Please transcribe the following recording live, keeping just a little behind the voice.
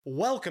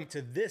Welcome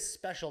to this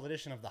special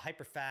edition of the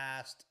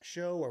Hyperfast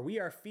show, where we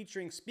are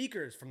featuring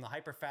speakers from the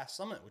Hyperfast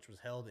Summit, which was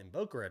held in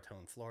Boca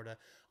Raton, Florida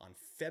on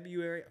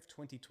February of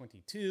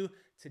 2022.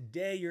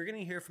 Today, you're going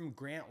to hear from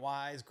Grant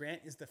Wise.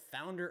 Grant is the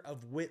founder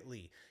of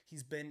Witly.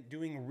 He's been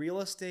doing real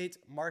estate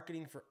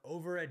marketing for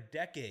over a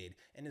decade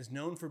and is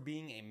known for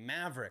being a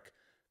maverick,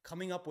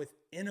 coming up with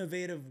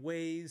innovative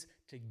ways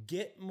to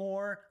get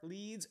more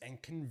leads and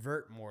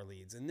convert more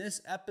leads. In this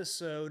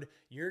episode,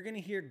 you're going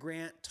to hear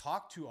Grant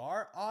talk to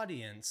our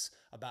audience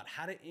about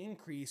how to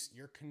increase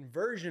your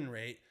conversion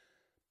rate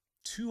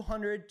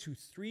 200 to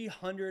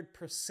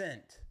 300%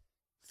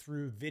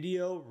 through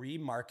video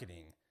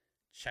remarketing.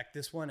 Check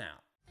this one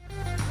out.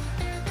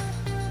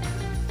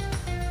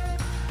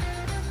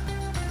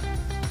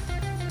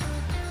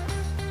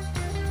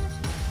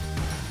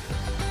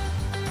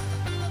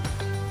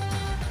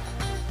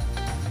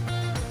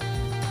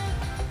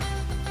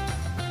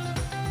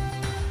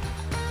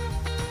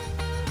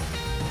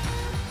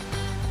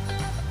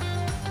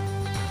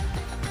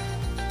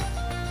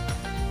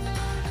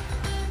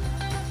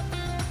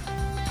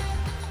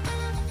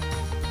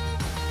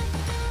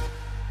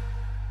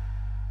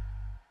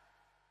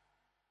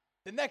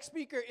 The next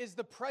speaker is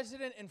the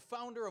president and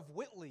founder of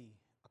Witly,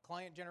 a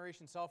client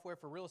generation software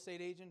for real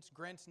estate agents.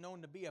 Grant's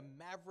known to be a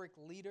maverick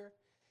leader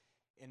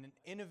and an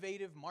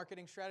innovative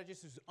marketing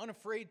strategist who's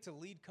unafraid to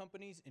lead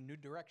companies in new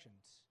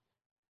directions.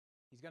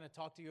 He's going to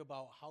talk to you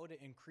about how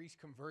to increase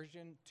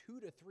conversion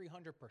 200 to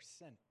 300%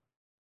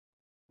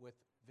 with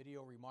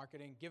video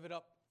remarketing. Give it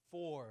up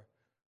for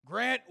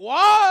Grant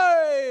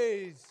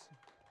Wise!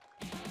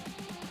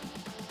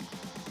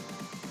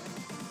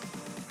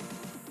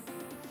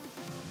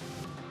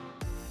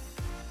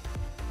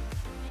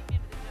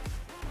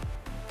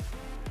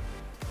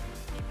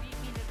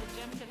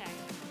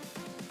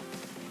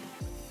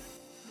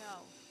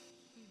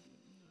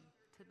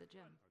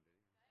 Gym.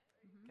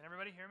 Can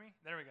everybody hear me?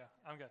 There we go.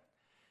 I'm good.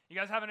 You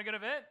guys having a good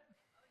event?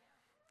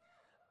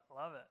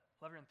 Love it.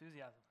 Love your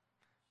enthusiasm.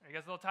 Are you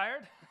guys a little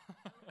tired?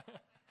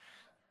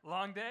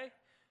 Long day?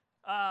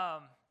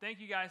 Thank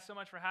you guys so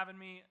much for having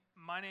me.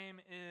 My name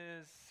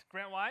is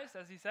Grant Wise.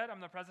 As he said,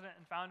 I'm the president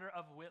and founder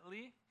of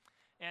Witly.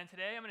 And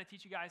today I'm going to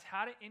teach you guys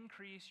how to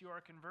increase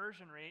your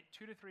conversion rate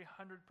 200 to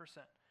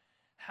 300%.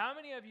 How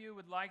many of you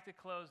would like to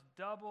close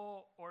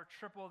double or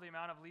triple the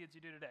amount of leads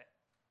you do today?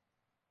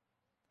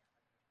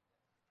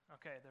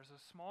 Okay, there's a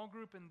small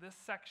group in this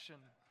section.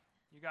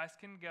 You guys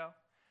can go.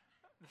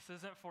 This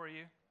isn't for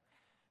you.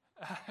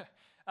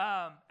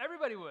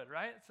 Everybody would,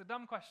 right? It's a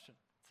dumb question.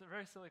 It's a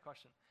very silly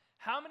question.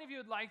 How many of you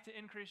would like to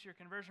increase your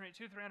conversion rate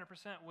 200 to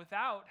 300%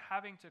 without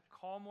having to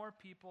call more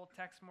people,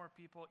 text more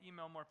people,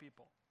 email more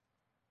people?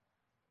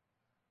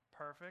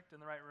 Perfect, in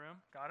the right room.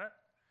 Got it?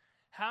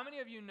 How many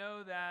of you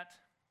know that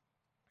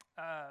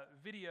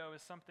video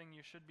is something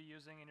you should be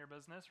using in your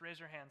business? Raise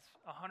your hands.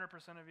 100%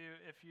 of you,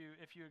 if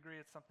you agree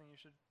it's something you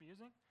should be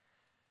using.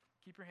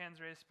 Keep your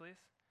hands raised, please.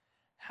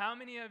 How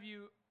many of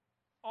you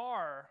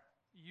are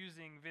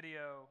using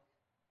video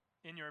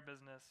in your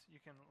business? You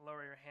can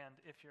lower your hand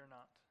if you're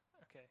not.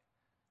 Okay.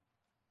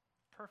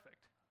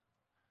 Perfect.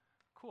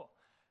 Cool.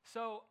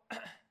 So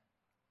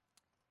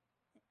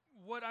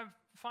what I'm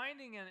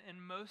finding in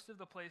most of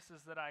the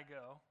places that I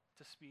go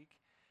to speak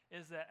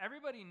is that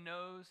everybody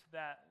knows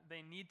that they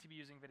need to be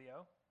using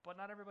video, but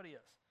not everybody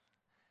is.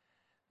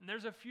 And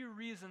there's a few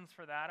reasons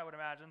for that, I would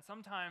imagine.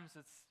 Sometimes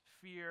it's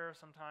fear,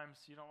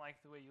 sometimes you don't like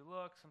the way you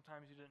look,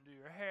 sometimes you didn't do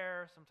your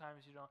hair,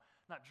 sometimes you don't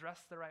not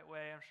dressed the right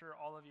way. I'm sure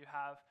all of you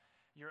have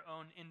your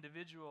own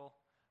individual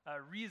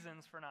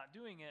reasons for not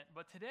doing it.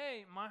 But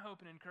today, my hope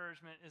and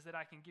encouragement is that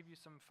I can give you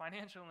some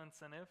financial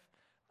incentive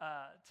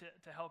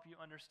to help you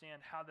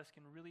understand how this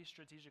can really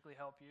strategically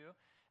help you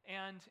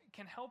and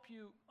can help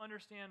you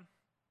understand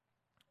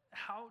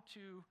how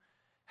to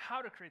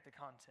create the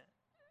content,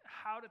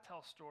 how to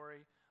tell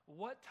story,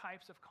 what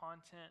types of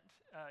content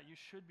you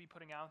should be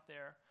putting out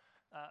there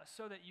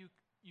so that you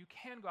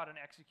can go out and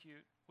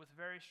execute with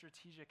very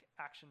strategic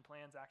action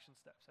plans, action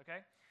steps,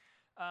 okay?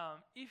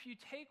 If you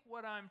take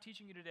what I'm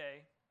teaching you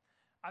today,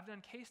 I've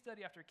done case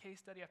study after case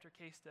study after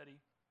case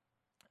study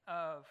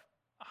of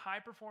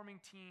high-performing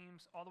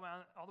teams all the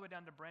way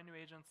down to brand new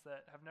agents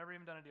that have never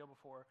even done a deal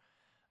before.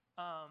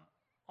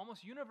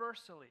 Almost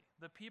universally,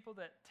 the people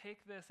that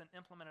take this and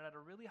implement it at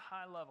a really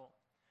high level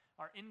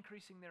are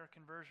increasing their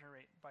conversion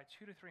rate by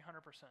 200 to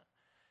 300%.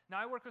 Now,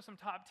 I work with some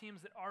top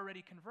teams that already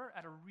convert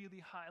at a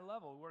really high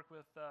level. We work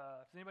with,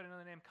 does anybody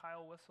know the name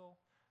Kyle Whistle?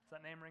 Does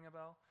that name ring a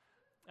bell?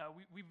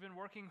 We've been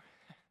working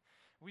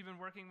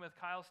with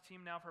Kyle's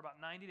team now for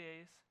about 90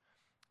 days,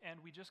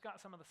 and we just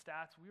got some of the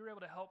stats. We were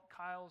able to help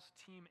Kyle's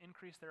team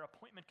increase their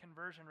appointment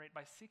conversion rate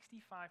by 65%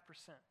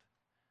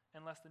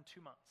 in less than 2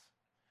 months.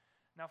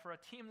 Now, for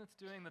a team that's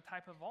doing the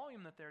type of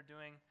volume that they're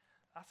doing,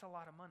 that's a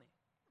lot of money,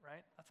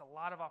 right? That's a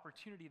lot of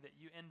opportunity that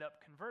you end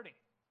up converting.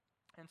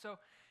 And so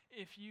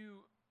if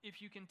you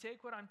can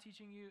take what I'm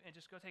teaching you and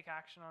just go take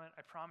action on it,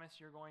 I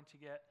promise you're going to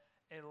get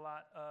a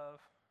lot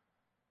of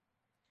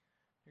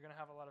you're going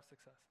to have a lot of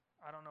success.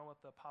 I don't know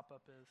what the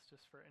pop-up is,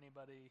 just for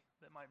anybody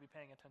that might be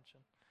paying attention.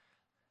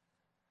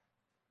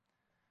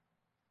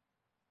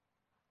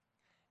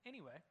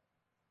 Anyway,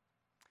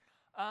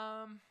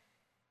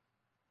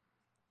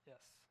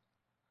 yes.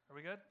 Are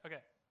we good? Okay.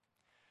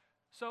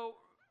 So,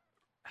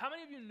 how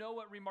many of you know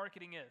what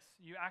remarketing is?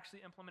 You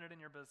actually implement it in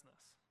your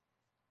business.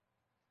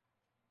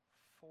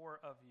 4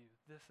 of you.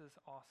 This is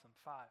awesome.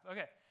 5.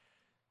 Okay.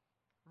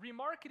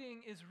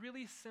 Remarketing is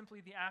really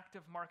simply the act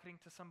of marketing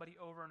to somebody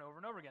over and over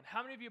and over again.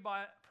 How many of you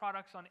bought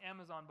products on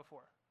Amazon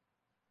before?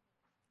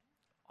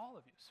 All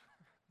of you.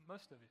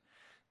 Most of you.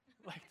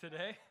 Like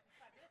today?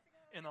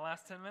 In the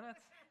last 10 minutes?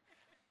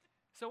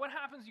 So what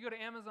happens, you go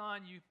to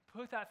Amazon, you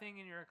put that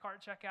thing in your cart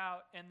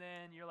checkout, and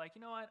then you're like,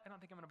 you know what, I don't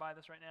think I'm going to buy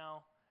this right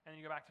now, and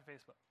then you go back to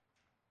Facebook.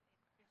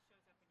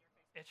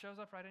 It shows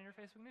up right in your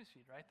Facebook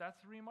newsfeed, right? That's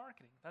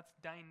remarketing. That's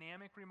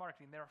dynamic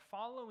remarketing. They're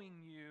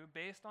following you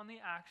based on the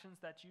actions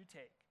that you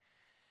take.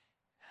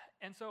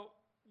 And so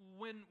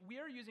when we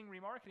are using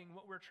remarketing,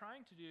 what we're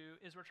trying to do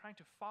is we're trying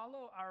to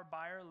follow our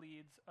buyer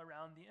leads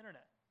around the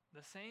internet.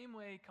 The same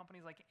way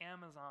companies like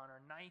Amazon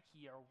or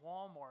Nike or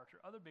Walmart or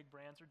other big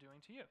brands are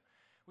doing to you.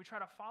 We try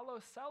to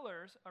follow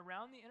sellers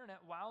around the internet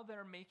while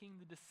they're making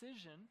the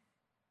decision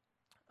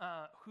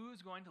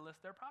who's going to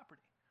list their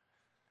property.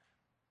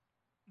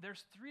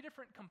 There's 3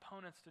 different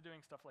components to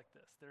doing stuff like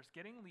this. There's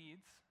getting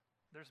leads,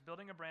 there's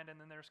building a brand, and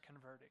then there's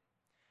converting.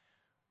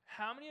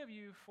 How many of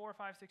you 4,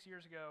 5, 6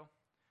 years ago,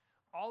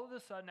 all of a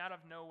sudden out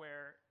of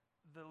nowhere,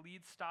 the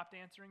leads stopped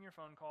answering your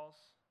phone calls,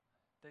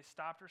 they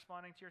stopped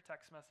responding to your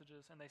text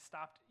messages, and they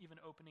stopped even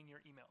opening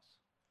your emails?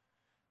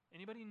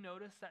 Anybody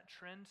notice that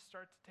trend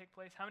start to take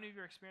place? How many of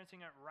you are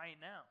experiencing it right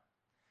now?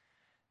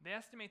 They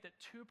estimate that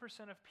 2%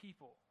 of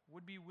people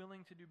would be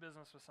willing to do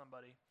business with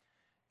somebody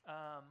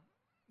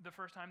the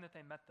first time that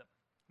they met them.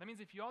 That means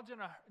if you all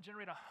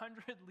generate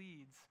 100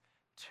 leads,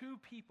 2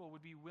 people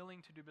would be willing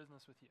to do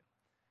business with you.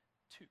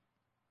 2.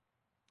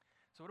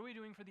 So what are we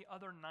doing for the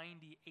other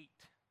 98?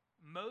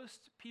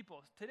 Most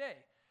people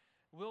today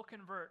will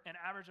convert an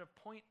average of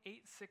 0.86%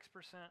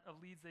 of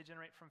leads they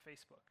generate from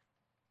Facebook.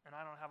 And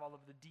I don't have all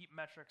of the deep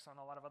metrics on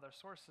a lot of other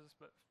sources,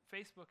 but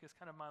Facebook is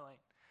kind of my lane.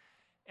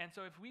 And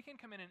so if we can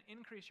come in and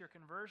increase your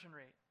conversion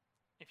rate,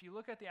 if you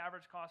look at the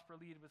average cost per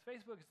lead with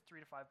Facebook, it's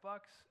 $3 to $5.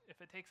 If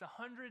it takes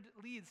 100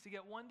 leads to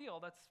get 1 deal,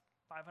 that's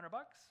 $500.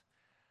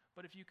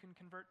 But if you can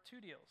convert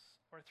 2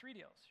 deals or 3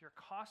 deals, your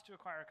cost to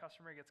acquire a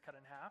customer gets cut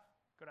in half,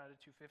 go down to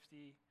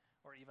 $250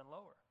 or even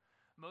lower.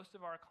 Most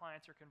of our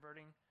clients are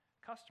converting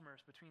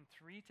customers between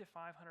 $300 to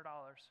 $500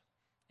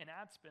 in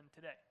ad spend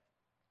today.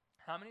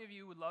 How many of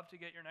you would love to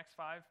get your next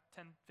 $5,000,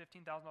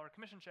 $10,000, $15,000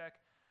 commission check,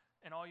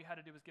 and all you had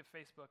to do was give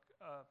Facebook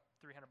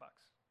 $300,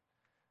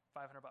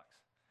 $500?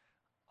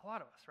 A lot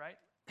of us, right?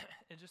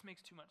 It just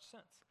makes too much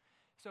sense.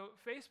 So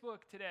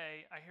Facebook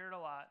today, I hear it a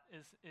lot,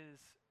 is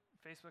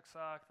Facebook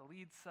suck, the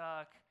leads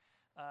suck,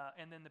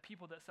 and then the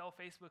people that sell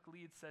Facebook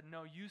leads said,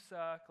 no, you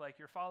suck, like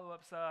your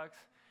follow-up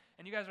sucks,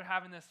 and you guys are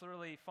having this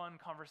really fun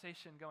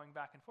conversation going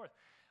back and forth.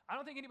 I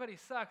don't think anybody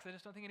sucks, I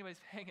just don't think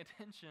anybody's paying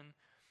attention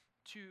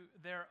to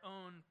their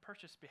own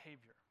purchase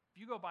behavior. If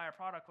you go buy a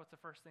product, what's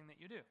the first thing that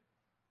you do?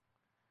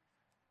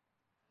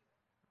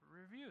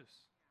 Reviews.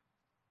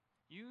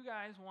 You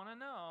guys want to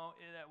know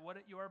that what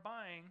you are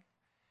buying,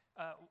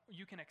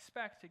 you can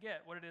expect to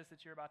get what it is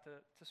that you're about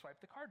to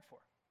swipe the card for.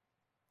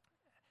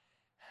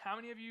 How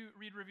many of you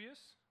read reviews?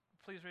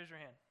 Please raise your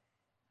hand.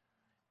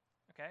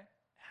 Okay.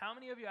 How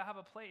many of you have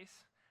a place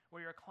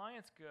where your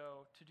clients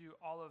go to do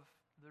all of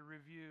the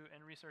review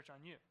and research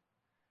on you?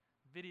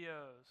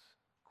 Videos,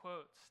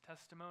 quotes,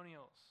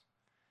 testimonials.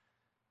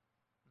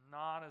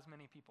 Not as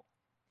many people.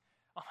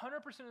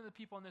 100% of the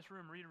people in this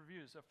room read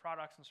reviews of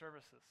products and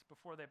services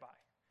before they buy.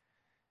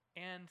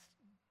 And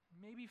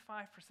maybe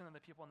 5% of the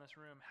people in this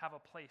room have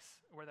a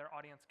place where their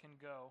audience can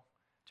go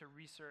to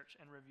research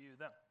and review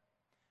them.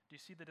 Do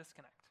you see the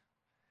disconnect?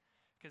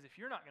 Because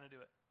if you're not going to do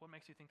it, what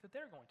makes you think that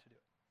they're going to do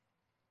it?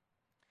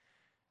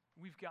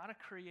 We've got to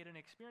create an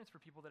experience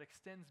for people that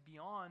extends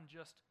beyond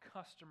just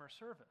customer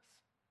service.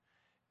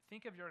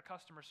 Think of your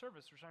customer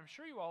service, which I'm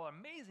sure you all are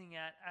amazing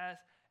at, as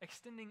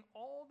extending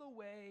all the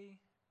way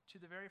to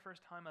the very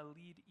first time a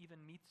lead even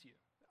meets you.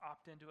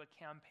 Opt into a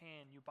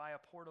campaign, you buy a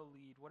portal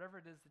lead, whatever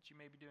it is that you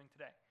may be doing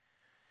today.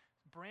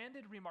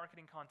 Branded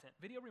remarketing content,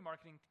 video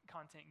remarketing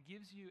content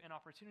gives you an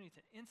opportunity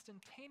to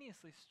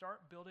instantaneously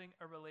start building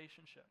a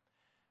relationship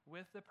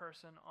with the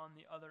person on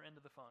the other end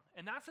of the phone.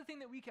 And that's the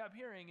thing that we kept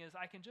hearing is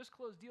I can just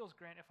close deals,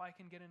 Grant, if I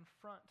can get in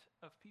front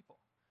of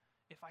people.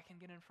 If I can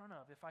get in front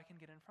of.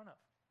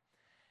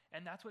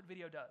 And that's what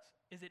video does,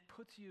 is it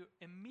puts you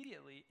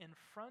immediately in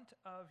front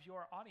of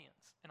your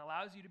audience and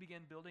allows you to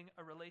begin building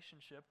a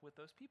relationship with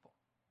those people.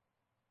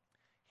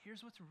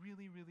 Here's what's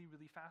really, really,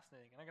 really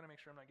fascinating, and I gotta make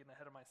sure I'm not getting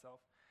ahead of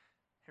myself.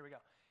 Here we go.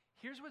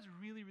 Here's what's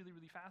really, really,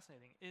 really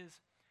fascinating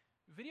is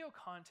video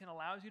content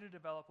allows you to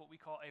develop what we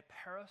call a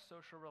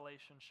parasocial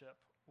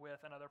relationship with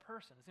another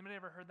person. Has anybody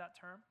ever heard that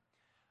term?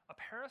 A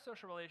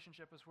parasocial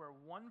relationship is where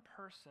one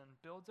person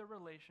builds a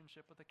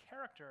relationship with a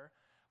character,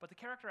 but the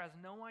character has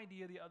no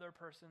idea the other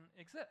person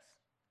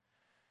exists.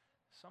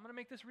 So I'm gonna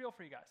make this real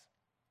for you guys.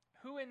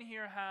 Who in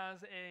here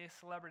has a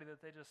celebrity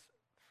that they just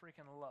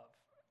freaking love?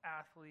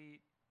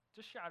 Athlete,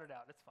 Just shout it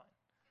out. It's fine.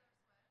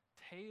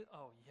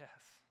 Oh, yes.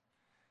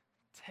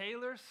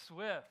 Taylor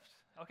Swift.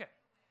 Okay.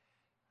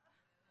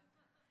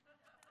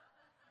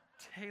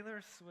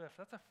 Taylor Swift.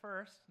 That's a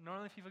first.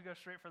 Normally people go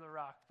straight for The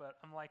Rock, but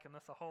I'm liking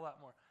this a whole lot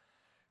more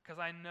because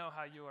I know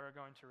how you are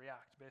going to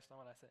react based on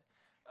what I say.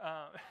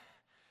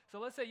 So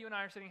let's say you and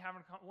I are sitting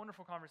having a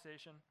wonderful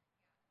conversation.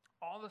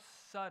 All of a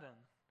sudden,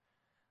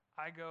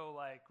 I go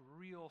like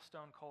real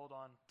stone cold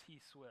on T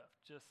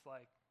Swift. Just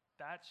like,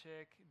 that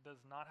chick does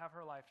not have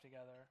her life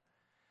together.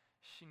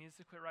 She needs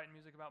to quit writing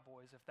music about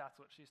boys if that's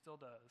what she still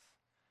does.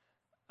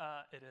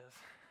 It is.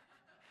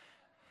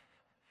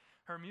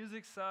 Her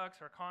music sucks,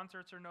 her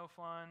concerts are no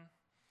fun,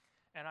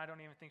 and I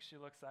don't even think she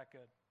looks that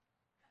good.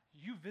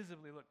 You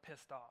visibly look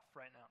pissed off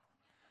right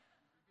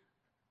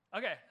now.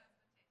 Okay.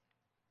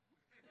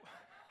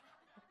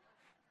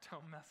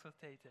 Don't mess with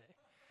Tay-Tay.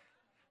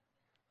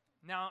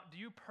 Now, do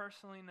you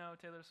personally know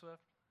Taylor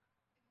Swift?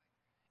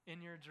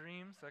 In your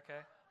dreams?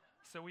 Okay.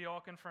 So we all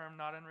confirm,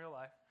 not in real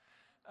life.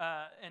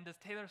 And does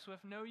Taylor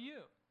Swift know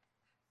you?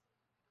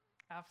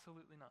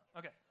 Absolutely not.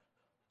 Okay.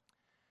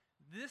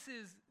 This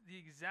is the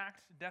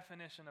exact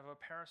definition of a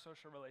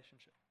parasocial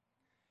relationship.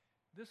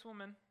 This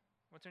woman,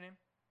 what's her name?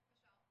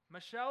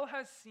 Michelle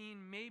has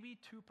seen maybe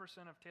 2%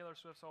 of Taylor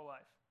Swift's whole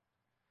life.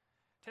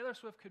 Taylor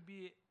Swift could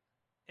be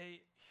a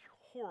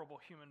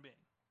horrible human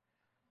being.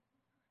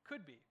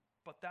 Could be,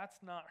 but that's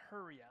not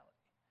her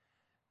reality.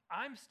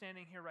 I'm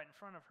standing here right in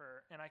front of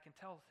her, and I can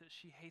tell that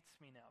she hates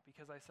me now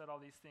because I said all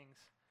these things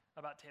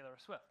about Taylor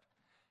Swift,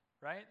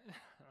 right?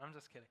 I'm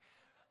just kidding.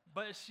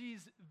 But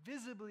she's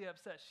visibly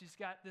upset. She's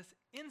got this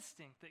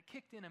instinct that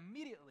kicked in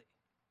immediately,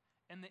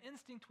 and the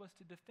instinct was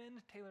to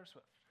defend Taylor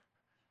Swift,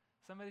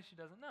 somebody she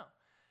doesn't know.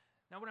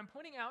 Now, what I'm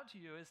pointing out to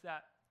you is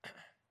that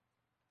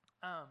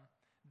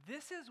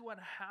this is what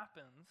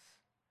happens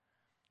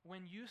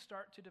when you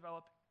start to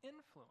develop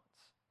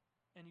influence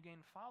and you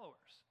gain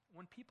followers.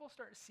 When people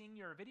start seeing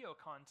your video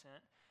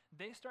content,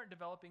 they start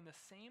developing the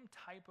same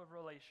type of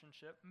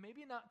relationship,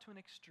 maybe not to an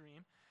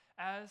extreme,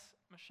 as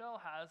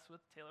Michelle has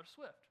with Taylor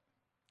Swift.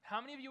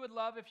 How many of you would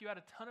love if you had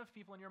a ton of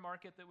people in your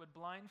market that would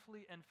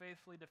blindly and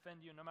faithfully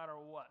defend you no matter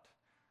what?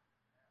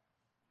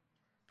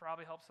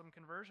 Probably help some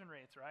conversion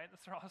rates, right?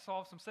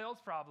 Solve some sales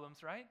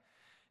problems, right?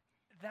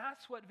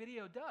 That's what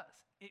video does.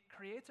 It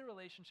creates a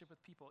relationship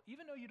with people.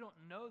 Even though you don't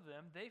know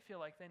them, they feel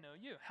like they know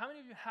you. How many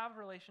of you have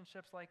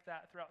relationships like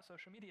that throughout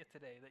social media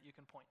today that you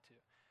can point to?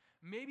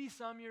 Maybe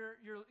some you're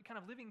kind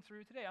of living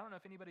through today. I don't know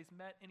if anybody's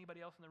met anybody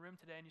else in the room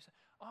today and you say,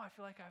 oh, I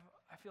feel like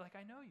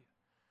I know you.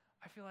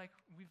 I feel like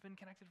we've been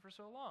connected for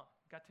so long.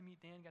 Got to meet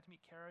Dan, got to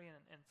meet Carrie,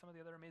 and some of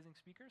the other amazing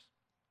speakers.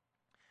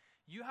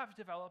 You have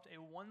developed a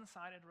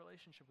one-sided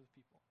relationship with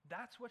people.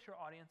 That's what your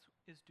audience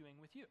is doing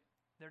with you.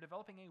 They're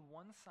developing a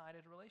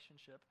one-sided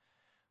relationship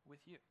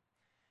with you.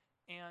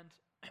 And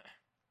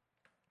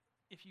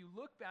if you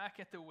look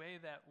back at the way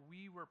that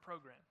we were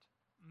programmed,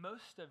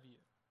 most of you,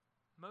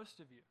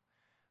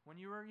 when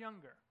you were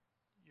younger,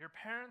 your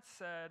parents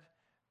said,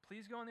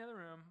 please go in the other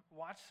room,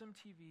 watch some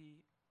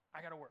TV, I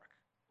gotta work.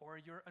 Or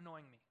you're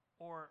annoying me,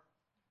 or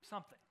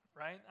something,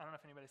 right? I don't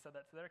know if anybody said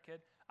that to their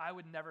kid. I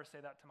would never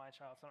say that to my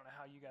child, so I don't know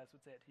how you guys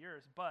would say it to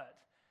yours, but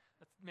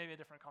that's maybe a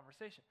different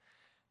conversation.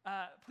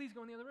 Please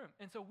go in the other room.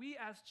 And so we,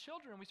 as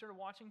children, we started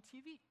watching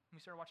TV. We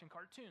started watching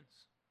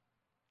cartoons.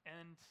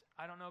 And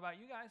I don't know about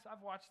you guys,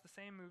 I've watched the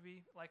same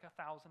movie like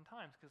 1,000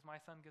 times because my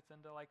son gets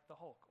into like the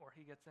Hulk, or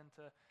he gets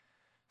into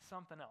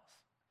something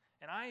else.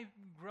 And I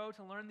grow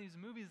to learn these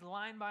movies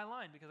line by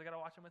line because I got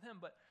to watch them with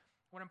him. But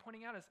what I'm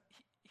pointing out is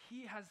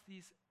he has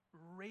these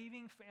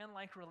raving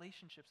fan-like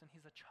relationships, and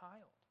he's a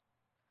child.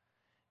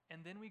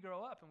 And then we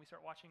grow up and we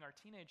start watching our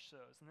teenage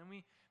shows, and then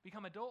we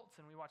become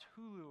adults and we watch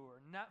Hulu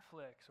or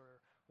Netflix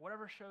or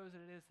whatever shows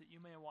it is that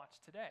you may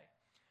watch today.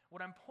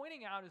 What I'm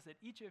pointing out is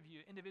that each of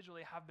you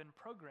individually have been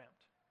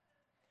programmed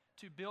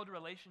to build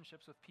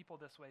relationships with people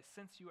this way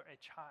since you were a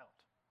child.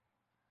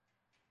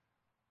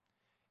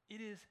 It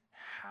is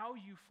how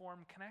you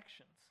form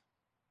connections.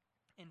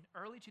 In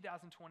early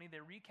 2020, they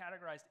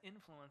recategorized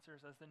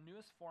influencers as the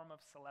newest form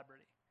of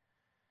celebrity.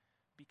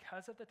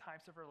 Because of the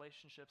types of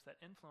relationships that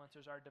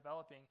influencers are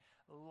developing,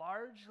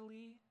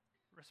 largely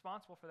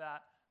responsible for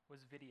that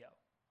was video.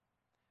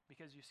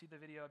 Because you see the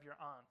video of your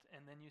aunt,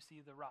 and then you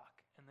see The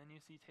Rock, and then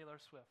you see Taylor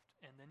Swift,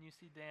 and then you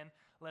see Dan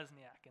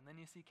Lesniak, and then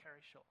you see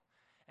Carrie Schull.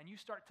 And you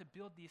start to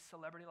build these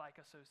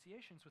celebrity-like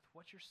associations with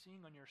what you're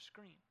seeing on your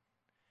screen.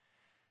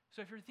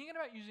 So if you're thinking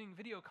about using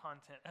video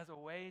content as a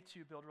way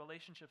to build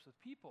relationships with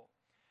people,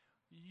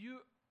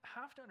 you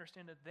have to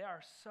understand that they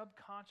are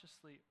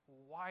subconsciously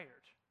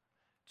wired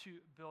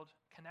to build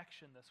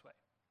connection this way.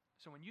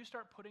 So when you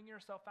start putting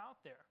yourself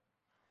out there,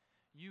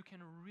 you can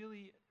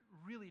really,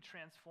 really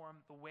transform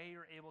the way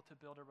you're able to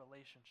build a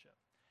relationship.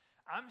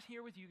 I'm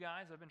here with you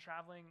guys. I've been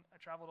traveling. I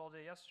traveled all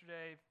day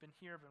yesterday, been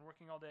here, been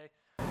working all day.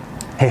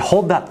 Hey,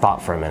 hold that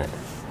thought for a minute.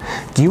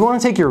 Do you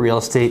want to take your real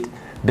estate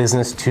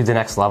business to the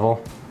next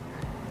level?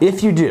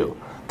 If you do,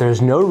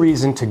 there's no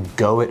reason to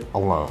go it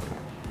alone.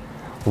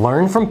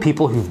 Learn from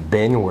people who've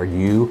been where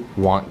you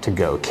want to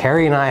go.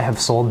 Carrie and I have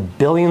sold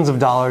billions of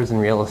dollars in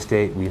real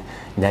estate. We've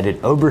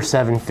netted over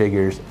 7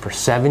 figures for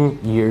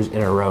 7 years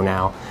in a row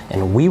now.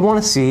 And we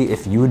want to see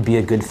if you would be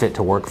a good fit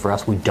to work for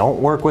us. We don't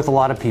work with a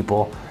lot of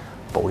people,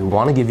 but we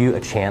want to give you a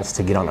chance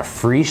to get on a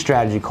free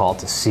strategy call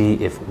to see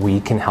if we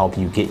can help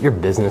you get your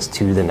business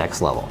to the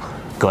next level.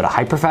 Go to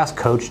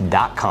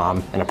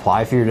hyperfastcoach.com and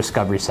apply for your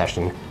discovery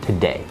session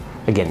today.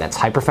 Again, that's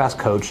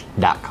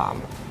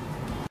hyperfastcoach.com.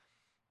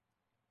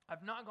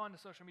 I've not gone to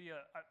social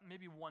media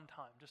maybe one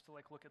time just to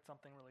look at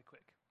something really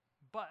quick.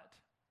 But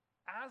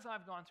as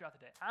I've gone throughout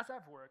the day, as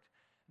I've worked,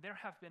 there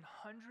have been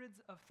hundreds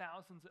of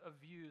thousands of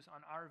views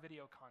on our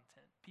video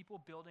content,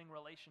 people building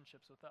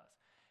relationships with us.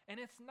 And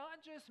it's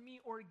not just me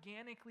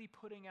organically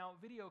putting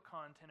out video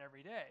content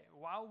every day.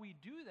 While we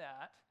do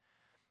that,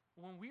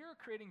 when we are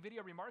creating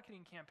video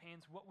remarketing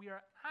campaigns, what we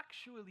are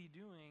actually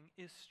doing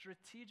is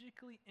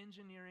strategically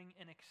engineering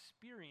an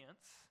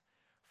experience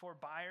for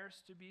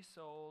buyers to be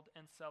sold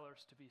and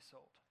sellers to be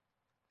sold.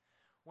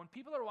 When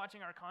people are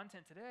watching our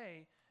content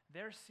today,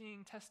 they're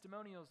seeing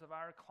testimonials of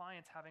our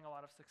clients having a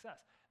lot of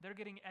success. They're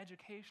getting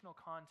educational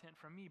content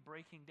from me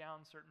breaking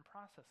down certain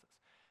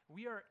processes.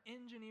 We are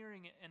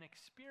engineering an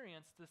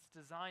experience that's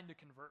designed to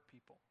convert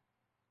people.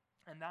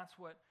 And that's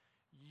what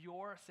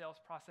your sales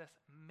process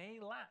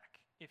may lack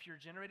if you're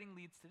generating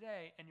leads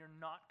today and you're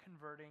not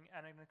converting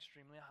at an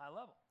extremely high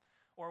level,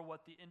 or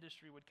what the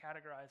industry would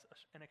categorize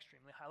an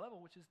extremely high level,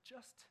 which is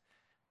just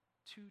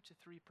 2 to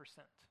 3%,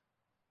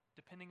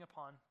 depending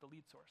upon the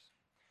lead source.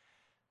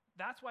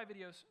 That's why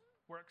videos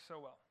work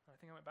so well. I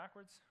think I went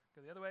backwards,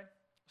 go the other way.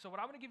 So what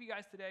I'm gonna give you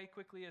guys today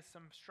quickly is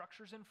some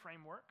structures and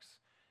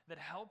frameworks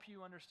that help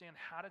you understand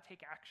how to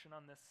take action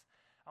on this.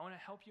 I wanna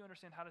help you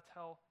understand how to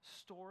tell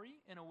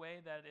story in a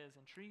way that is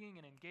intriguing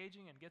and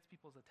engaging and gets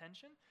people's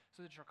attention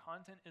so that your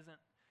content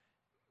isn't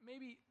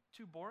maybe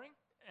too boring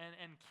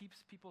and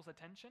keeps people's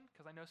attention,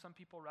 because I know some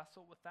people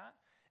wrestle with that,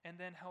 and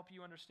then help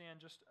you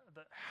understand just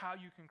how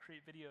you can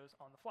create videos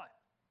on the fly.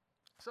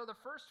 So the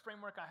first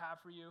framework I have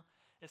for you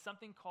is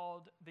something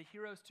called the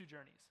Hero's 2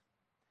 Journeys.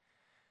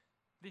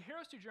 The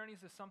Hero's 2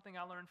 Journeys is something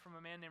I learned from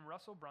a man named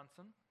Russell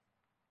Brunson,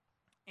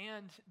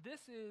 and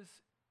this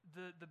is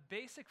the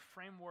basic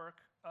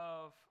framework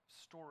of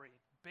story,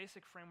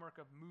 basic framework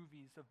of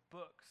movies, of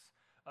books,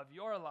 of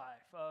your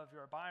life, of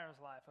your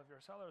buyer's life, of your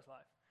seller's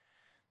life.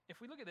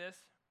 If we look at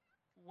this,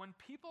 when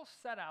people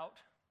set out,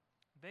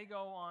 they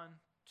go on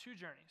 2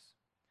 journeys.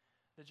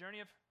 The journey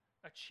of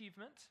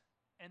achievement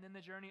and then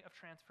the journey of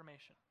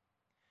transformation.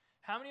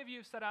 How many of you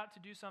have set out to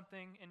do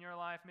something in your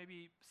life,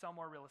 maybe sell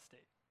more real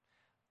estate?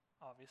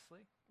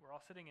 Obviously, we're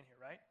all sitting in here,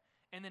 right?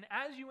 And then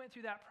as you went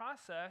through that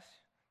process,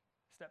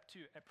 step 2,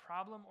 a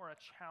problem or a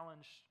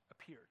challenge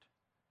appeared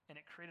and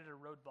it created a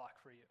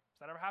roadblock for you. Does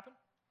that ever happen?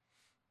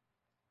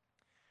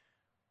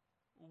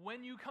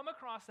 When you come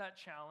across that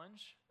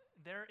challenge,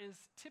 there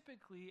is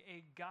typically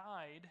a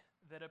guide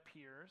that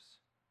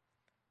appears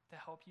to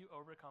help you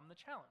overcome the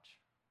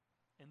challenge.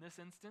 In this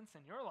instance,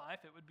 in your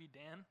life, it would be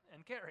Dan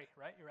and Carrie,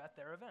 right? You're at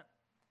their event.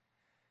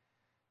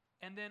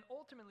 And then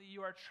ultimately,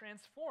 you are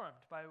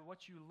transformed by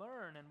what you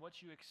learn and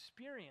what you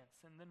experience,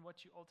 and then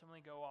what you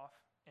ultimately go off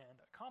and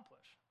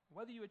accomplish.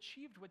 Whether you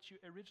achieved what you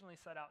originally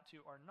set out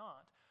to or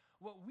not,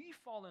 what we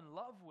fall in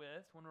love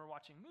with when we're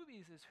watching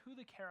movies is who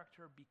the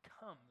character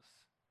becomes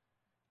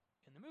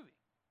in the movie.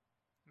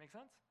 Make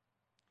sense?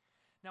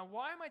 Now,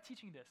 why am I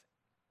teaching this?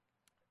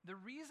 The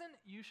reason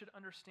you should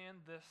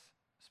understand this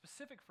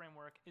specific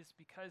framework is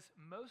because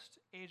most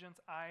agents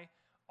I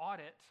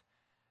audit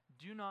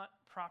do not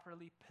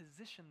properly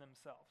position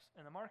themselves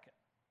in the market.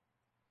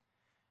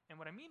 And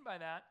what I mean by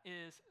that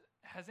is,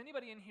 has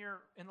anybody in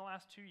here in the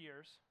last 2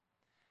 years,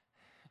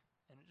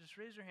 and just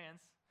raise your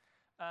hands,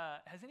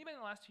 has anybody in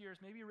the last 2 years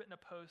maybe written a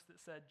post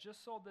that said,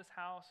 just sold this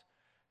house,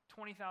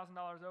 $20,000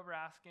 over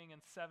asking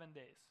in 7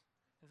 days?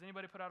 Has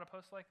anybody put out a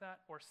post like that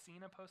or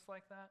seen a post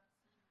like that?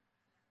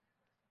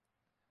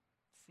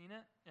 Seen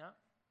it? Yeah.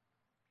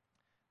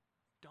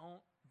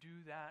 Don't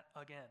do that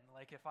again.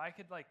 If I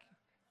could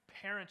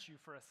parent you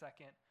for a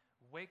second,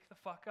 wake the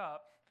fuck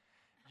up.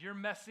 You're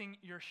messing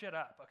your shit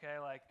up, okay?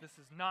 This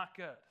is not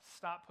good.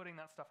 Stop putting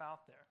that stuff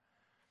out there.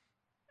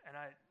 And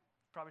I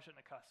probably shouldn't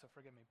have cussed, so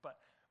forgive me. But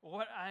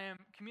what I am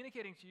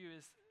communicating to you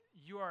is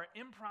you are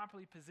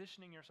improperly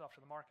positioning yourself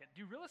to the market.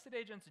 Do real estate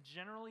agents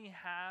generally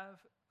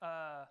have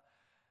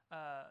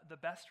the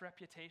best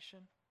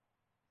reputation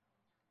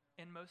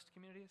in most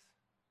communities?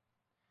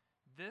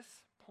 This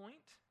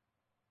point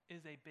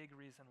is a big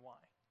reason why.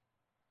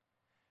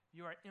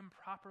 You are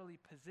improperly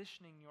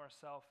positioning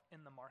yourself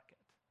in the market.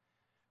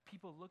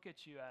 People look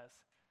at you as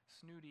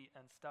snooty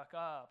and stuck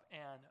up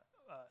and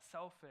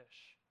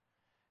selfish.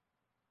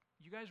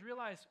 You guys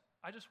realize,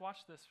 I just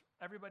watched this,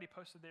 everybody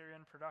posted they're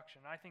in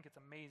production. I think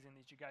it's amazing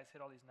that you guys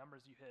hit all these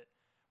numbers you hit,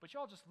 but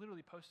y'all just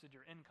literally posted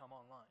your income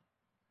online.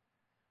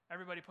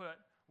 Everybody put,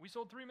 we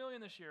sold 3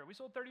 million this year, we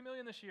sold 30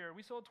 million this year,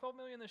 we sold 12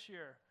 million this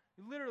year.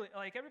 Literally,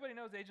 everybody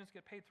knows agents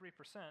get paid 3%.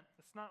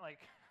 It's not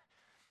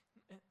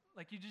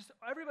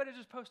everybody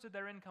just posted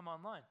their income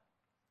online.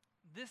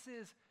 This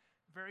is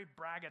very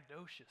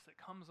braggadocious. It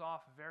comes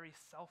off very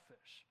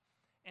selfish.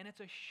 And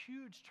it's a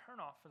huge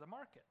turnoff for the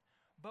market.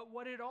 But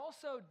what it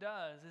also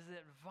does is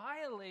it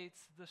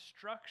violates the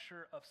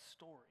structure of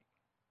story.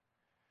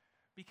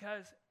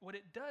 Because what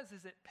it does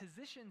is it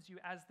positions you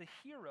as the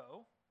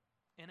hero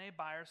in a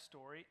buyer's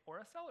story or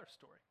a seller's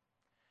story.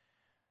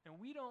 And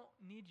we don't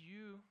need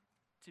you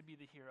to be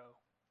the hero.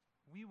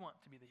 We want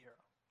to be the hero.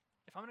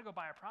 If I'm going to go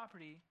buy a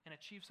property and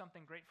achieve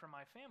something great for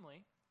my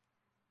family,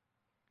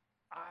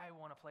 I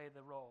want to play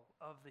the role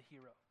of the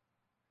hero.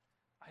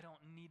 I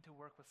don't need to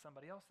work with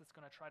somebody else that's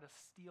going to try to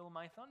steal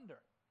my thunder.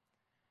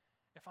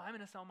 If I'm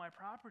going to sell my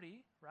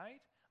property,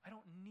 right, I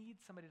don't need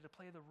somebody to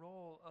play the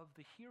role of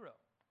the hero.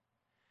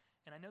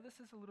 And I know this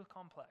is a little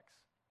complex,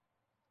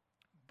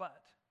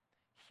 but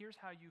here's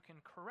how you can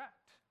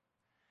correct,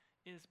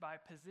 is by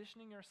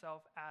positioning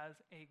yourself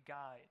as a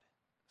guide.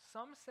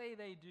 Some say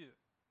they do,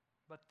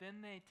 but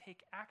then they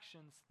take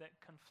actions that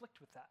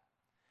conflict with that.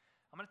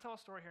 I'm going to tell a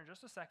story here in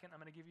just a second.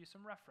 I'm going to give you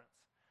some reference.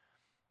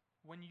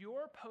 When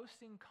you're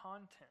posting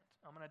content,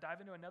 I'm going to dive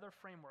into another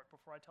framework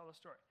before I tell the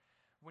story.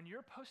 When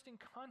you're posting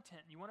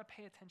content, you want to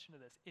pay attention to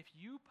this. If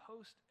you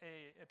post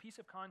a piece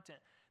of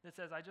content that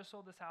says, I just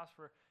sold this house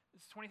for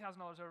 $20,000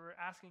 over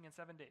asking in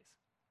 7 days,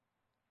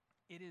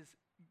 it is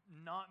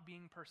not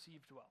being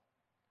perceived well.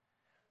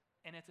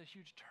 And it's a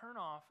huge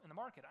turnoff in the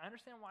market. I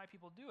understand why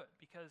people do it,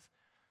 because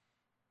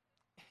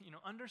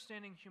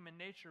understanding human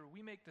nature,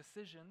 we make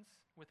decisions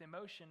with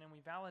emotion and we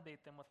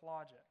validate them with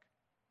logic,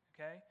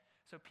 okay?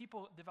 So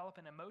people develop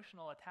an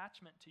emotional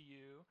attachment to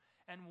you,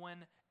 and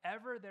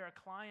whenever their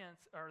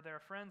clients or their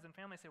friends and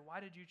family say,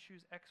 why did you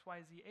choose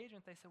XYZ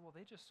agent? They say, well,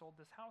 they just sold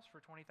this house for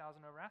 $20,000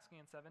 over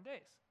asking in 7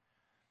 days.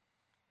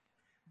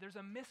 There's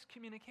a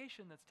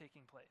miscommunication that's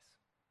taking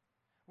place,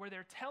 where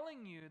they're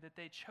telling you that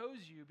they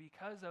chose you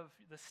because of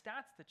the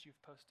stats that you've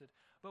posted,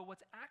 but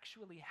what's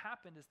actually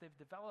happened is they've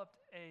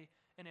developed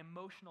an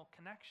emotional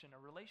connection, a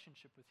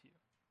relationship with you.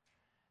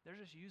 They're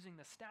just using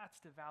the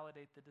stats to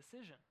validate the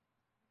decision.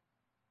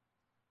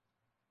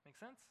 Make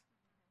sense?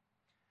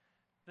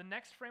 The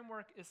next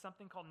framework is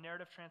something called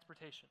narrative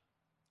transportation.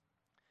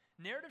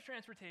 Narrative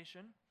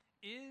transportation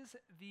is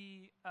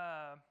the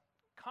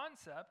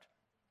concept,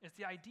 it's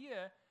the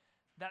idea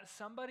that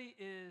somebody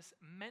is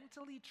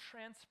mentally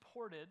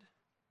transported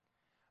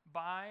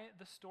by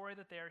the story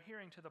that they are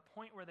hearing to the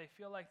point where they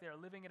feel like they're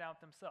living it out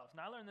themselves.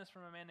 Now, I learned this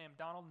from a man named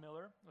Donald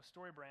Miller with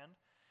StoryBrand.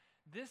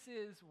 This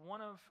is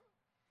one of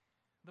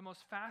the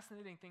most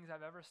fascinating things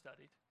I've ever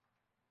studied.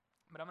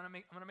 But I'm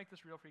gonna make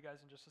this real for you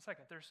guys in just a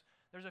second.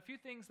 There's a few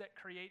things that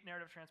create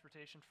narrative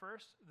transportation.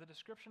 First, the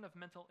description of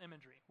mental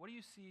imagery. What do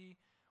you see?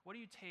 What do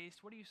you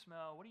taste? What do you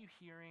smell? What are you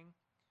hearing?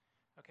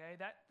 Okay,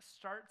 that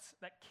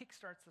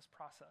kickstarts this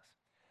process.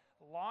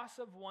 Loss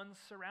of one's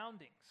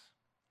surroundings.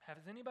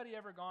 Has anybody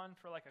ever gone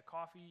for like a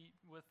coffee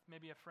with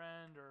maybe a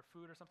friend or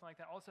food or something like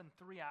that? All of a sudden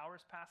 3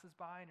 hours passes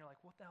by and you're like,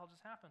 what the hell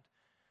just happened?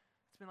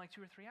 It's been like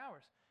 2 or 3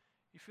 hours.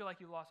 You feel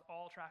like you lost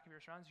all track of your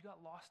surroundings. You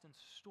got lost in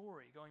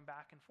story going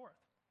back and forth.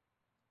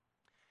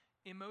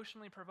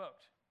 Emotionally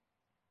provoked.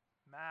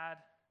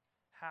 Mad,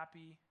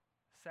 happy,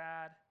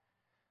 sad,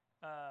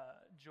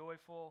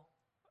 joyful,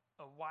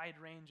 a wide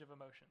range of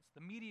emotions.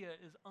 The media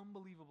is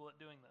unbelievable at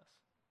doing this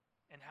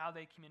and how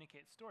they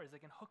communicate stories. They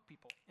can hook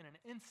people in an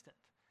instant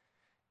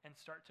and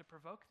start to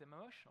provoke them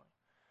emotionally.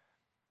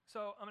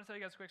 So I'm going to tell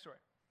you guys a quick story.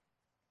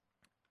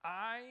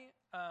 My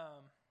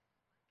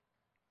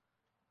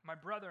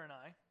brother and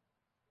I,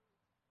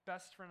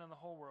 best friend in the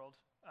whole world,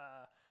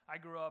 I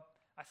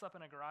slept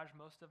in a garage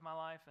most of my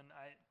life, and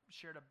I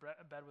shared a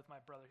bed with my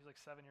brother. He's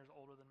like 7 years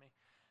older than me.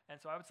 And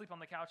so I would sleep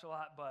on the couch a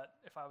lot, but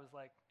if I was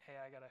like, hey,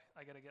 I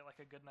gotta get like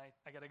a good night,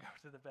 I gotta go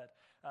to the bed.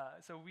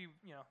 So we,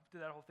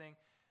 did that whole thing.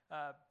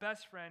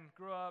 Best friend,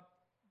 grew up,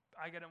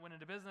 went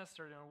into business,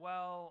 started doing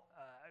well,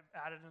 I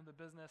added into the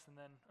business, and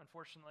then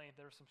unfortunately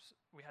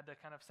we had to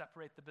kind of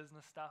separate the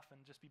business stuff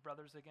and just be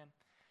brothers again.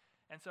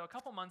 And so a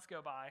couple months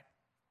go by.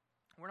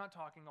 We're not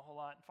talking a whole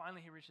lot. And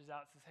finally, he reaches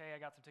out and says, hey,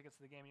 I got some tickets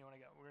to the game. You want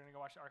to go? We're going to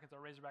go watch the Arkansas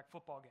Razorback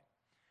football game.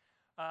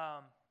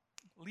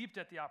 Leaped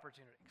at the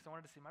opportunity because I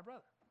wanted to see my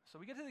brother. So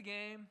we get to the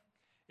game.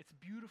 It's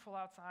beautiful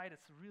outside.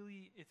 It's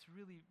really,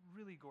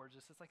 really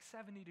gorgeous. It's like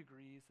 70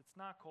 degrees. It's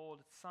not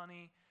cold. It's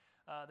sunny.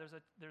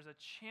 There's a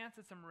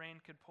chance that some rain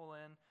could pull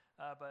in.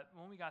 But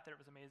when we got there, it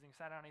was amazing.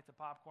 Sat down, ate the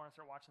popcorn,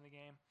 started watching the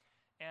game.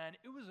 And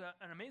it was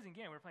an amazing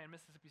game. We were playing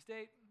Mississippi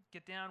State.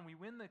 Get down. We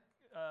win the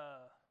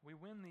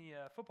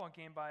football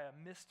game by a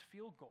missed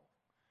field goal.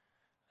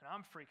 And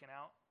I'm freaking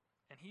out.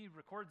 And he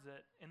records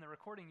it. In the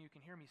recording, you can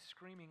hear me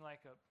screaming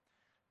like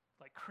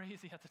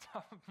crazy at the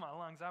top of my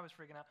lungs. I was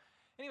freaking out.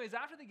 Anyways,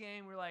 after the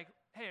game, we're like,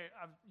 hey,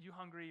 you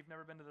hungry? You've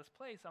never been to this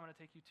place. I'm going to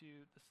take you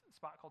to this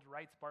spot called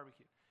Wright's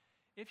Barbecue.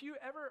 If you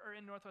ever are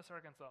in Northwest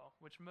Arkansas,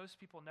 which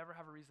most people never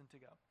have a reason to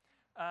go,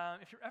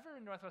 if you're ever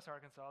in Northwest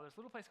Arkansas, there's a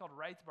little place called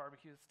Wright's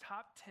Barbecue. It's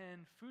top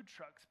 10 food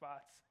truck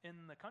spots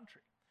in the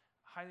country.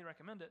 Highly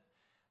recommend it.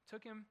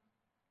 Took him,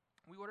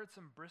 we ordered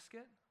some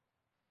brisket.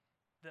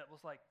 that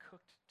was like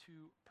cooked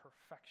to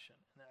perfection.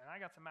 And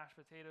I got some mashed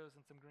potatoes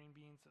and some green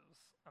beans. It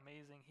was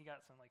amazing. He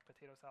got some like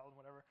potato salad and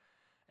whatever.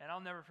 And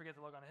I'll never forget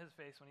the look on his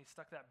face when he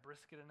stuck that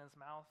brisket in his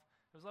mouth.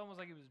 It was almost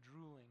like he was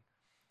drooling.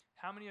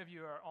 How many of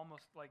you are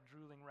almost like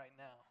drooling right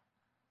now?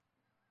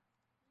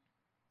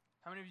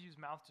 How many of you's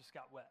mouth just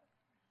got wet?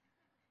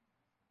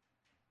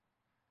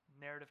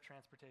 Narrative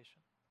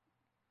transportation.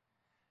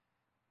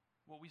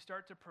 What we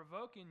start to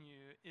provoke in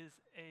you is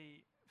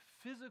a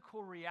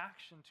physical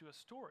reaction to a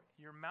story.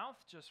 Your mouth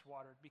just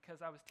watered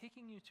because I was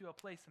taking you to a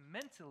place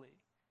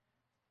mentally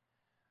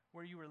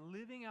where you were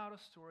living out a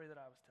story that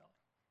I was telling.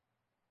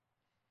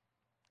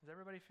 Does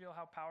everybody feel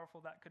how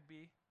powerful that could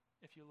be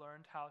if you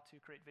learned how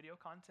to create video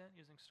content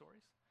using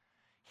stories?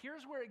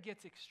 Here's where it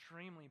gets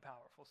extremely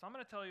powerful. So I'm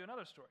going to tell you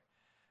another story.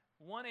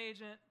 One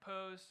agent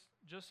posts,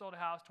 just sold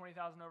a house,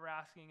 $20,000 over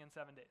asking in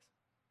 7 days.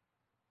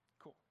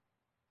 Cool.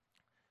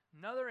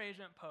 Another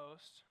agent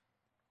posts,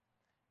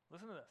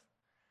 listen to this.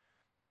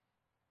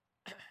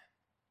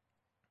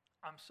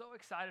 I'm so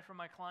excited for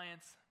my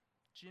clients,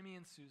 Jimmy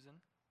and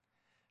Susan.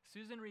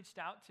 Susan reached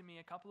out to me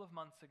a couple of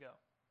months ago,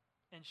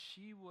 and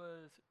she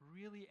was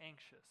really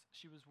anxious.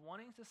 She was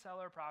wanting to sell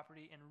her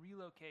property and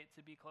relocate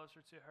to be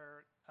closer to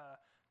her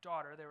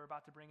daughter. They were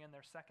about to bring in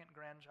their second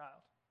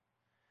grandchild.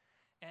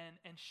 And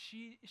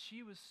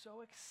she was so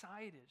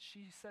excited.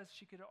 She says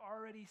she could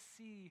already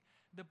see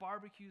the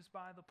barbecues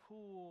by the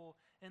pool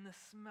and the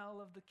smell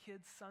of the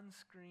kids'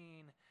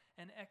 sunscreen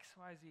and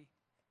XYZ.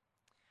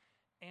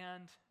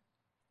 And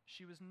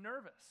she was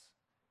nervous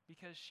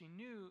because she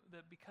knew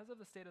that because of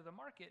the state of the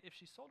market, if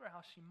she sold her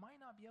house, she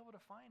might not be able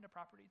to find a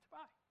property to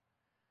buy.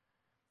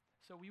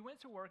 So we went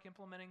to work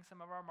implementing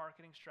some of our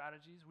marketing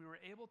strategies. We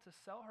were able to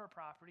sell her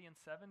property in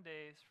 7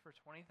 days for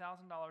 $20,000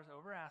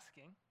 over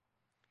asking.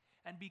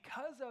 And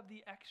because of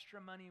the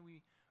extra money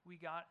we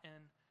got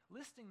in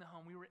listing the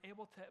home, we were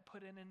able to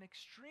put in an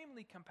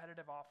extremely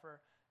competitive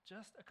offer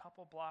just a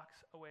couple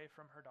blocks away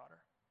from her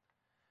daughter.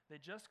 They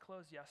just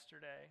closed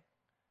yesterday,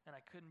 and I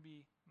couldn't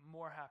be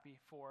more happy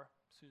for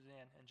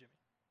Suzanne and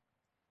Jimmy.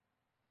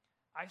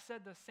 I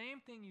said the same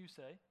thing you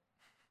say.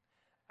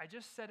 I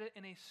just said it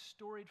in a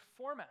storied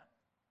format.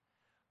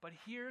 But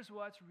here's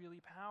what's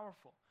really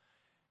powerful.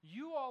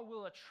 You all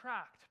will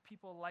attract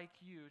people like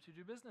you to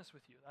do business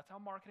with you. That's how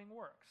marketing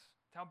works.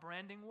 That's how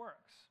branding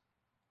works.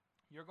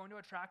 You're going to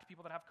attract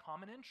people that have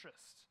common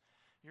interests.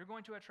 You're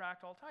going to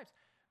attract all types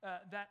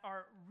that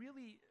are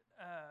really,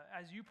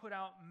 as you put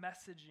out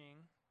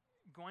messaging,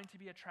 going to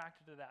be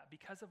attracted to that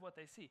because of what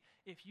they see.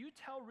 If you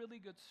tell really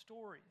good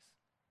stories,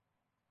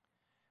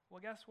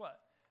 well, guess what?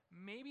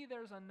 Maybe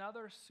there's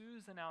another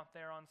Susan out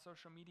there on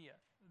social media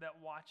that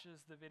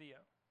watches the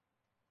video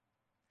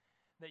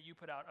that you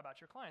put out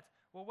about your clients.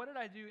 Well, what did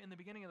I do in the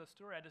beginning of the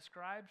story? I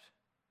described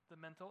the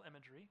mental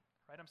imagery,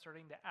 right? I'm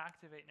starting to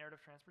activate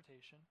narrative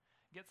transportation,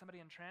 get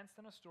somebody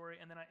entranced in a story,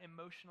 and then I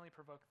emotionally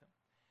provoke them.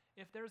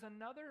 If there's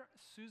another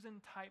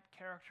Susan-type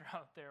character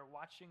out there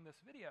watching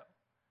this video,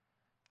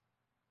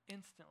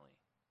 instantly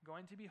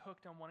going to be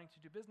hooked on wanting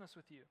to do business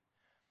with you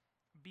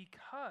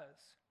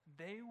because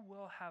they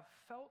will have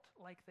felt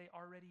like they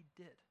already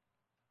did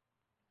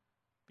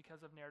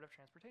because of narrative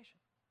transportation.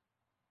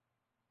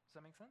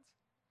 Does that make sense?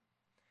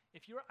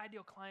 If your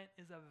ideal client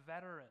is a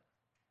veteran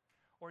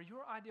or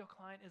your ideal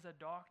client is a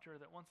doctor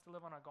that wants to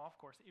live on a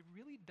golf course, it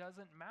really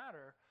doesn't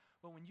matter.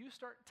 But when you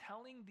start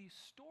telling these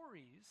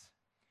stories,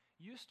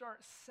 you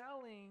start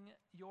selling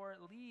your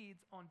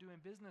leads on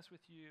doing business with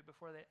you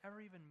before they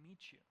ever even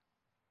meet you.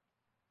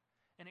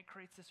 And it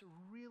creates this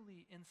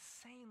really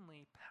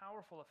insanely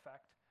powerful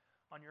effect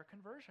on your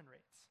conversion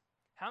rates.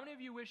 How many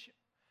of you wish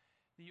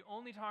that you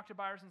only talked to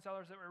buyers and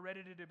sellers that were ready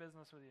to do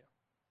business with you?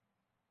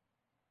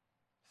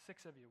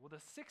 6 of you. Well,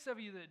 the 6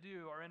 of you that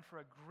do are in for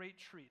a great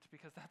treat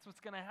because that's what's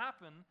going to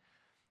happen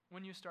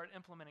when you start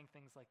implementing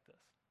things like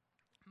this.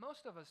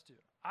 Most of us do.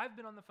 I've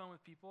been on the phone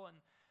with people, and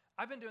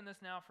I've been doing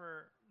this now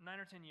for 9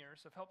 or 10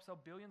 years. I've helped sell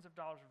billions of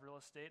dollars of real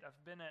estate. I've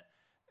been at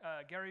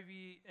Gary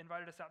Vee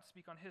invited us out to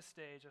speak on his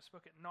stage. I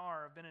spoke at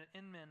NAR. I've been at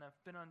Inman. I've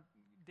been on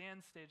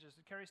Dan's stages,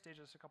 Kerry's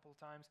stages a couple of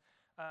times.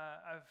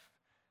 I've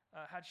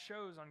had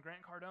shows on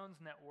Grant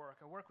Cardone's network.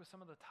 I work with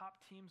some of the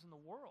top teams in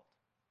the world.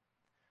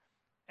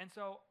 And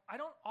so I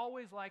don't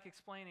always like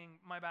explaining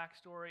my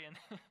backstory and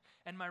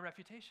and my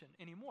reputation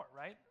anymore,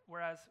 right?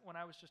 Whereas when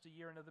I was just a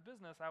year into the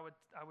business, I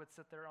would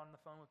sit there on the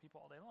phone with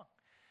people all day long.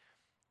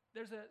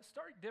 There's a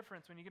stark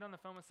difference when you get on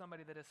the phone with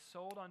somebody that is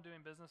sold on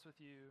doing business with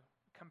you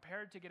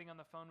compared to getting on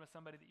the phone with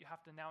somebody that you have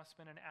to now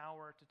spend an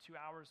hour to 2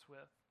 hours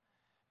with,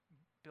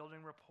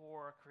 building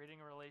rapport,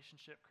 creating a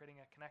relationship, creating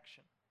a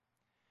connection.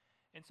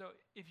 And so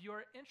if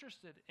you're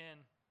interested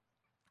in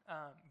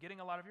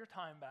getting a lot of your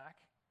time back,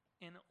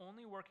 in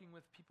only working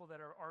with people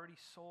that are already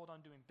sold on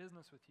doing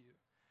business with you,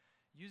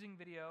 using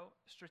video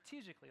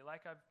strategically,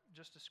 like I've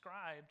just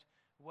described,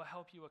 will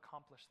help you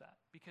accomplish that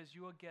because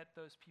you will get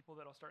those people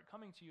that will start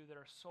coming to you that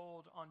are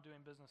sold on doing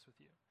business with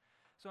you.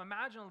 So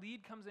imagine a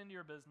lead comes into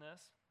your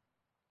business,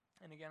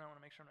 and again, I want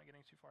to make sure I'm not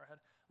getting too far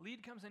ahead.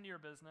 Lead comes into your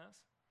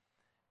business,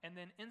 And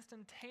then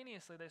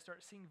instantaneously, they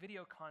start seeing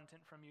video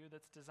content from you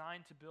that's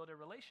designed to build a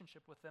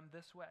relationship with them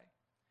this way.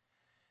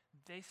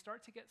 They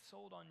start to get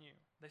sold on you.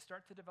 They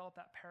start to develop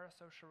that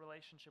parasocial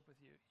relationship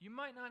with you. You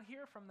might not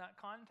hear from that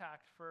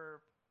contact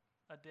for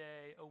a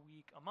day, a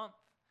week, a month,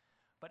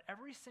 but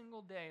every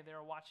single day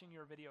they're watching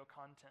your video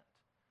content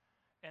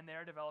and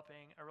they're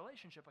developing a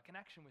relationship, a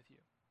connection with you.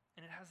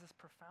 And it has this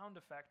profound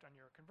effect on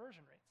your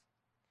conversion rates.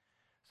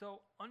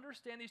 So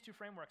understand these two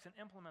frameworks and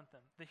implement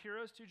them. The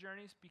hero's two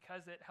journeys,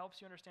 because it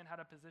helps you understand how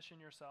to position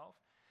yourself,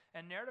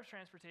 and narrative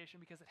transportation,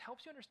 because it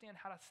helps you understand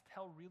how to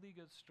tell really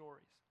good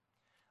stories.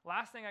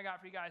 Last thing I got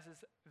for you guys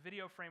is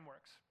video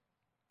frameworks.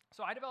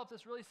 So I developed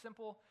this really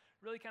simple,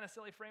 really kind of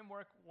silly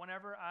framework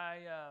whenever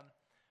I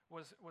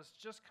was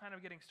just kind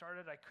of getting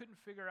started. I couldn't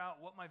figure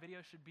out what my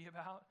video should be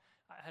about.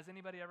 Has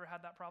anybody ever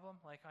had that problem?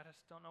 Like, I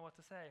just don't know what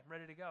to say. I'm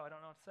ready to go. I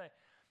don't know what to say.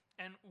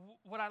 And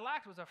what I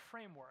lacked was a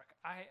framework.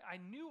 I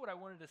knew what I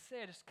wanted to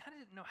say, I just kind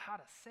of didn't know how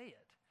to say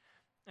it.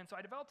 And so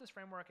I developed this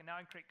framework, and now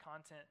I can create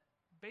content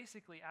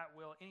basically at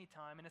will,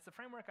 anytime. And it's the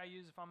framework I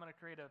use if I'm going to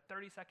create a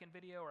 30-second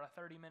video or a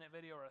 30-minute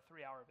video or a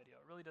 3-hour video.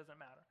 It really doesn't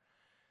matter.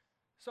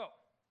 So,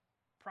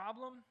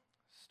 problem,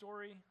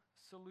 story,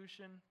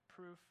 solution,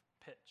 proof,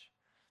 pitch.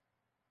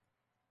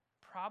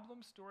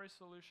 Problem, story,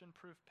 solution,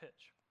 proof,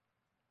 pitch.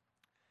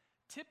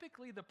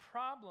 Typically, the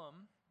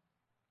problem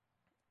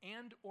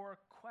and or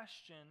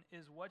question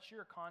is what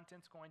your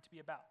content's going to be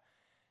about.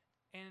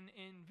 And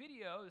in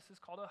video, this is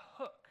called a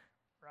hook,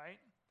 right?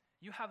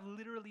 You have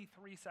literally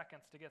 3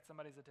 seconds to get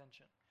somebody's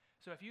attention.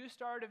 So if you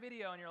start a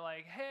video and you're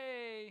like,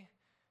 hey,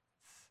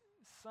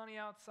 it's sunny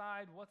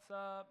outside, what's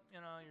up? You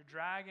know, you're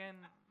dragging,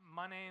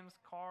 my name's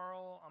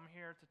Carl, I'm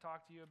here to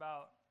talk to you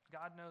about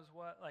God knows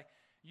what. Like,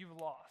 you've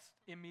lost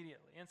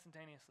immediately,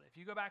 instantaneously. If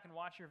you go back and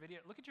watch your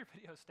video, look at your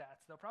video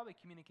stats. They'll probably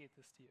communicate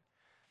this to you.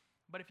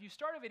 But if you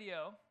start a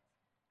video,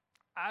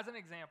 as an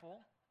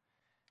example,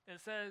 it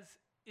says,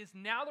 is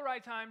now the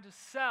right time to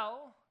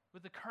sell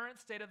with the current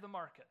state of the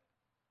market?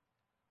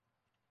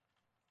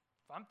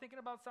 If I'm thinking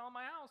about selling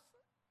my house,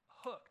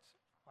 hooked.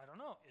 I don't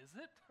know, is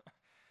it?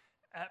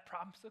 That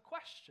prompts a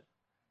question.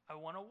 I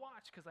want to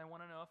watch because I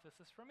want to know if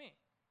this is for me.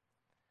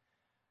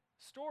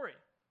 Story.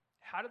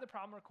 How did the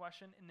problem or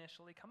question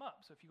initially come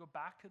up? So if you go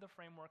back to the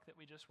framework that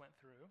we just went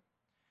through,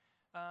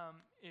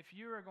 if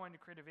you are going to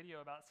create a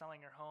video about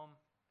selling your home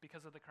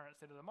because of the current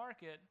state of the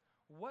market,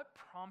 what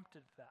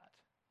prompted that?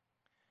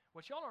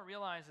 What y'all don't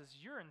realize is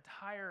your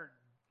entire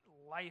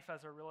life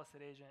as a real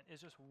estate agent is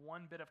just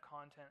one bit of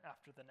content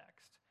after the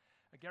next.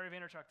 Gary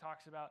Vaynerchuk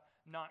talks about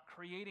not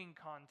creating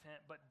content,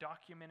 but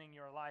documenting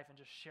your life and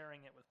just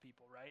sharing it with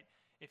people, right?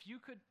 If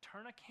you could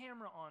turn a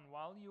camera on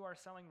while you are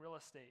selling real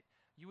estate,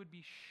 you would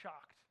be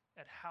shocked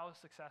at how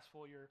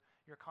successful your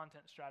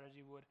content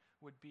strategy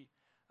would be.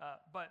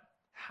 But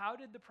how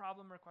did the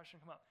problem or question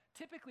come up?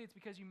 Typically, it's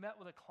because you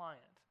met with a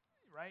client,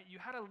 right?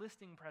 You had a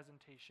listing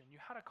presentation, you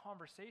had a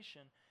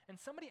conversation, and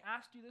somebody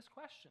asked you this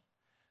question.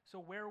 So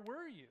where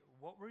were you?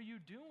 What were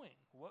you doing?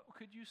 What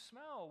could you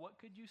smell?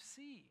 What could you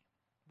see?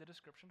 The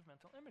description of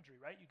mental imagery,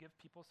 right? You give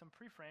people some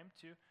pre-frame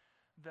to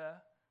the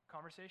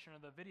conversation or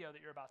the video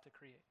that you're about to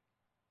create.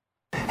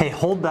 Hey,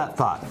 hold that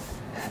thought.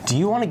 Do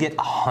you want to get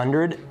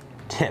 100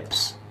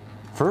 tips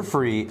for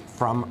free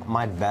from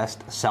my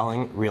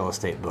best-selling real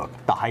estate book,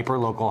 The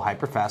Hyperlocal,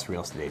 Hyperfast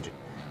Real Estate Agent?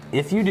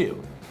 If you do,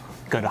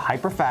 go to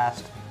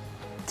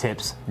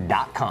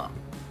hyperfasttips.com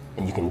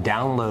and you can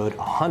download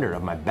 100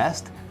 of my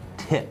best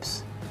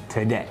tips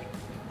today.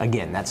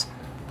 Again, that's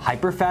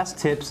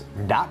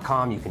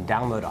hyperfasttips.com. You can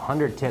download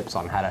 100 tips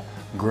on how to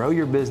grow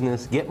your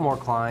business, get more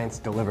clients,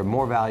 deliver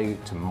more value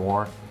to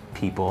more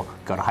people.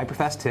 Go to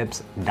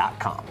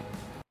hyperfasttips.com.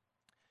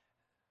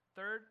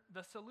 Third,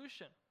 the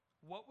solution.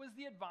 What was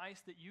the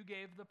advice that you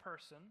gave the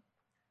person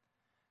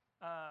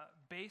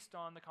based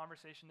on the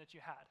conversation that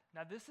you had?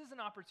 Now, this is an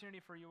opportunity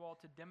for you all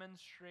to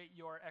demonstrate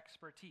your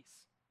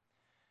expertise.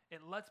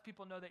 It lets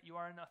people know that you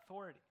are an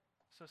authority.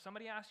 So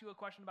somebody asked you a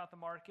question about the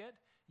market,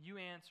 you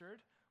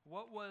answered.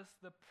 What was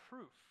the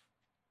proof?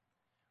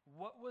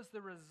 What was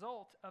the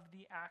result of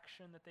the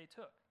action that they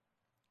took?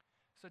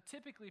 So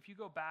typically, if you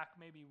go back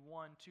maybe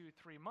 1, 2,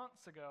 3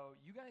 months ago,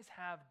 you guys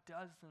have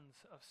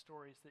dozens of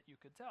stories that you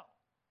could tell.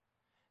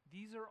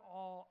 These are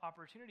all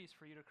opportunities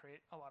for you to create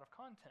a lot of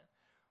content.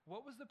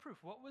 What was the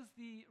proof? What was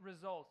the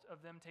result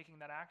of them taking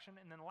that action?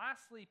 And then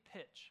lastly,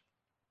 pitch.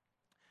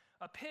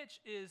 A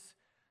pitch is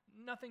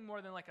nothing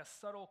more than like a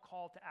subtle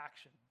call to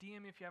action.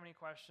 DM me if you have any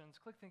questions,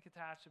 click the link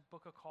attached,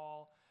 book a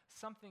call,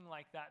 something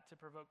like that to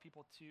provoke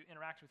people to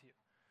interact with you.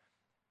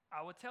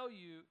 I would tell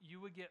you, you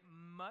would get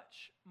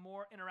much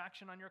more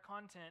interaction on your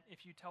content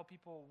if you tell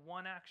people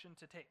one action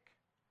to take,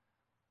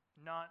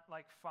 not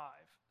like 5.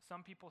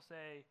 Some people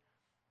say,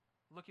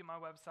 look at my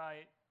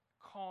website,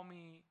 call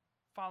me,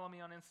 follow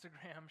me on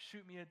Instagram,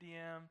 shoot me a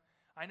DM.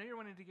 I know you're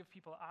wanting to give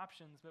people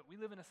options, but we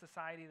live in a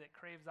society that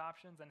craves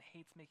options and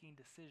hates making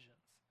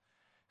decisions.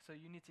 So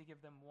you need to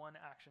give them one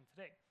action to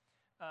take.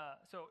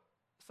 So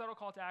subtle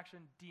call to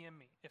action, DM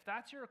me. If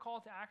that's your call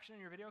to action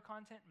in your video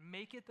content,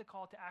 make it the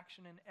call to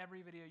action in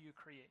every video you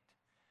create.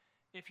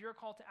 If your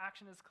call to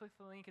action is click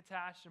the link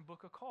attached and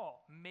book a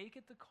call, make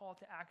it the call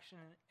to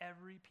action in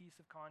every piece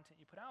of content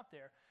you put out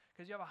there,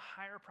 because you have a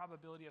higher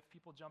probability of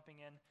people jumping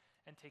in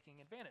and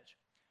taking advantage.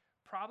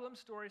 Problem,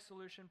 story,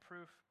 solution,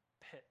 proof,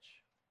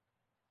 pitch.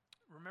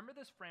 Remember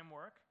this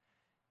framework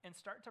and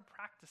start to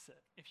practice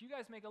it. If you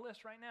guys make a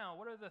list right now,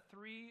 what are the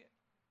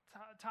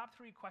top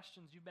three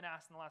questions you've been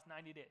asked in the last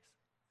 90 days?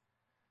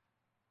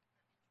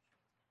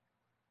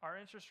 Are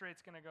interest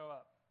rates going to go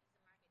up?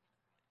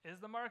 Is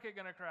the market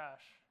going to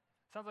crash?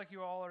 Sounds like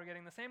you all are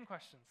getting the same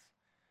questions.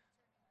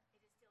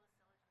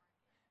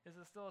 Is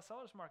it still a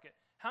seller's market?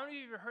 How many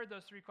of you have heard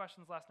those three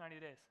questions last 90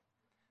 days?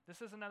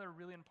 This is another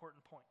really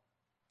important point.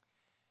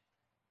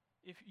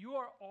 If you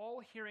are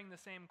all hearing the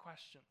same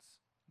questions,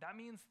 that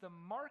means the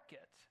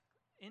market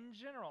in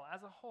general,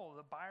 as a whole,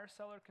 the buyer,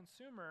 seller,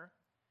 consumer,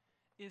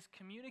 is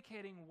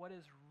communicating what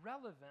is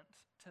relevant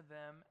to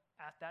them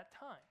at that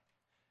time.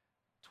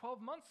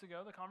 12 months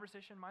ago, the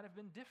conversation might have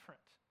been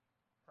different,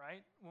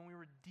 right? When we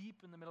were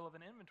deep in the middle of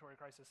an inventory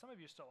crisis. Some of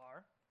you still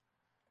are.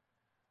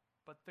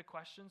 But the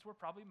questions were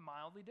probably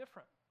mildly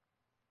different.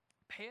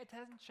 Pay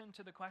attention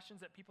to the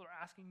questions that people are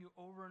asking you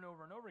over and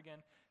over and over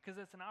again, because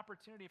it's an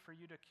opportunity for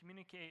you to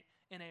communicate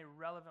in a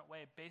relevant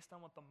way based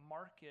on what the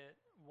market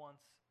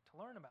wants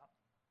to learn about.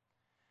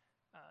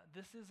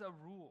 This is a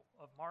rule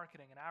of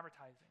marketing and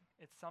advertising.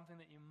 It's something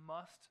that you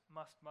must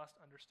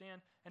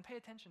understand and pay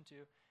attention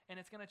to, and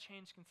it's going to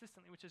change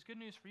consistently, which is good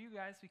news for you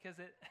guys because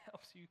it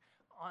helps you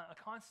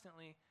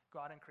constantly go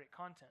out and create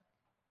content.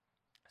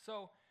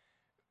 So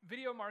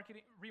video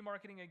marketing,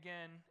 remarketing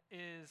again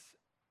is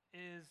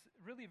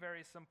really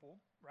very simple,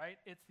 right?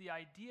 It's the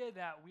idea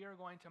that we are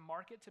going to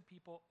market to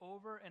people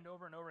over and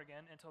over and over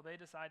again until they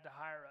decide to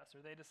hire us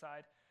or they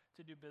decide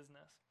to do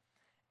business.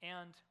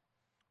 And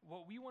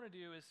what we want to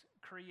do is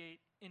create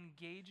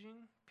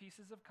engaging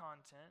pieces of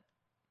content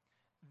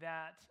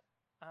that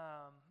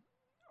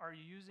are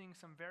using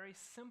some very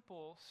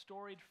simple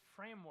storied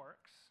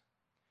frameworks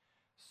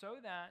so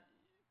that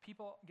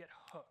people get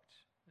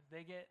hooked.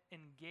 They get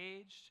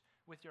engaged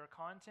with your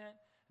content.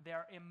 They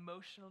are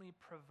emotionally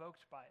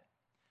provoked by it.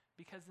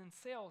 Because in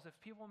sales, if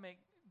people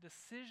make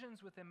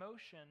decisions with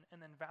emotion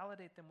and then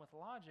validate them with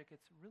logic,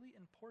 it's really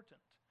important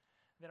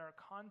that our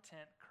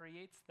content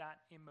creates that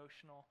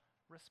emotional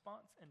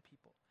response in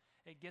people.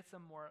 It gets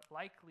them more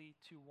likely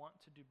to want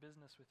to do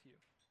business with you.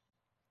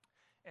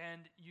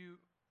 And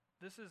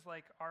this is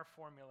like our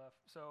formula.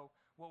 So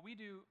what we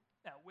do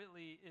at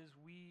Witly is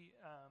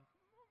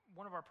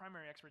one of our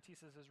primary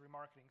expertises is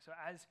remarketing. So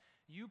as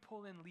you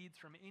pull in leads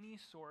from any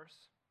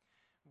source,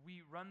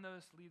 we run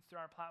those leads through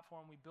our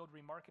platform. We build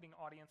remarketing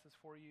audiences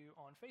for you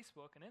on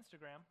Facebook and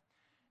Instagram.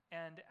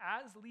 And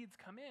as leads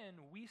come in,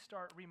 we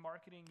start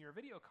remarketing your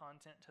video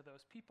content to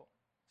those people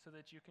so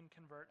that you can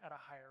convert at a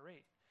higher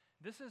rate.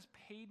 This is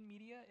paid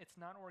media. It's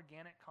not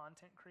organic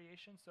content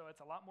creation, so it's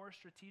a lot more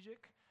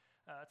strategic.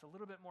 It's a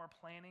little bit more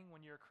planning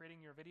when you're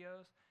creating your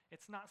videos.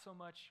 It's not so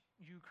much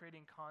you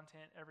creating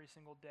content every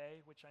single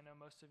day, which I know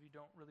most of you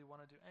don't really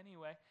want to do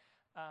anyway,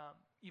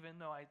 even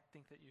though I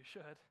think that you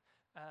should.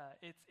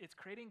 It's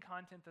creating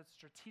content that's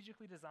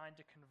strategically designed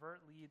to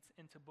convert leads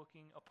into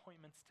booking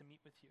appointments to meet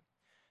with you.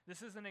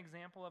 This is an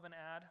example of an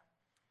ad.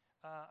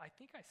 I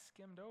think I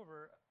skimmed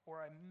over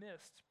or I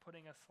missed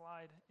putting a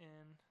slide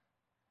in.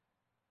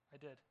 I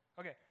did.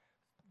 Okay.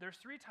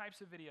 There's 3 types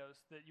of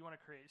videos that you want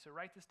to create, so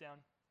write this down.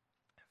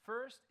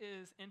 First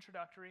is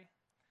introductory.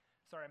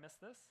 Sorry, I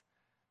missed this.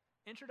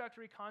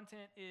 Introductory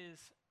content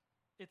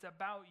it's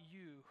about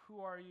you.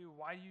 Who are you?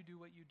 Why do you do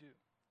what you do?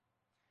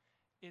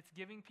 It's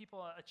giving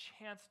people a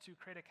chance to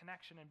create a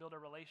connection and build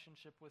a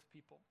relationship with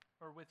people,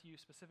 or with you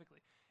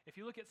specifically. If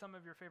you look at some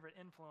of your favorite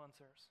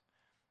influencers,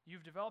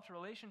 you've developed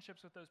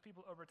relationships with those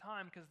people over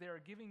time because they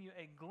are giving you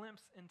a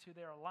glimpse into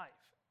their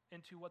life,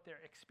 into what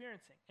they're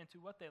experiencing,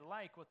 into what they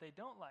like, what they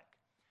don't like.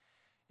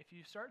 If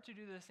you start to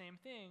do the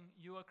same thing,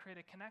 you will create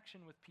a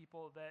connection with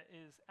people that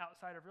is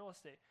outside of real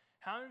estate.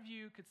 How many of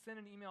you could send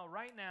an email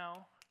right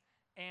now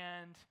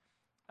and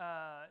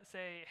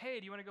say, hey,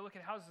 do you want to go look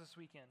at houses this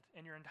weekend?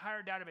 And your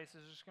entire database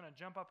is just going to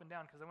jump up and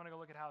down because they want to go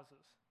look at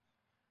houses.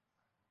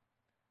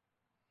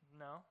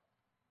 No?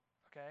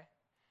 Okay.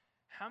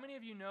 How many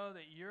of you know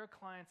that your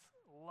clients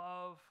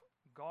love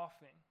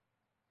golfing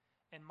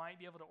and might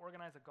be able to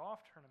organize a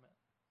golf tournament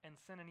and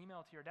send an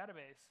email to your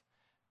database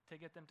to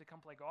get them to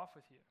come play golf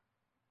with you?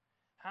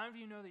 How many of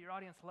you know that your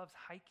audience loves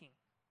hiking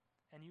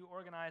and you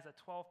organize a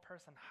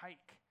 12-person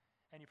hike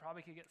and you probably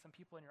could get some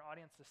people in your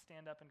audience to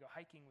stand up and go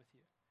hiking with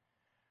you,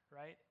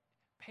 right?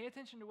 Pay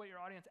attention to what your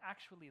audience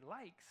actually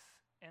likes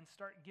and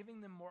start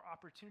giving them more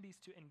opportunities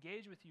to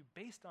engage with you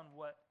based on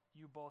what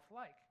you both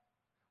like,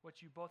 what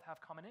you both have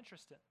common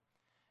interest in.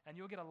 And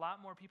you'll get a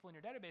lot more people in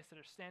your database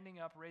that are standing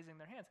up, raising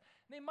their hands.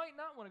 And they might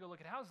not want to go look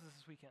at houses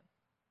this weekend,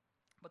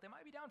 but they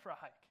might be down for a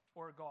hike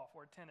or golf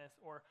or tennis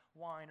or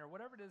wine or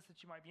whatever it is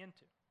that you might be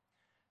into.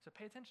 So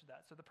pay attention to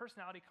that. So the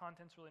personality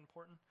content's really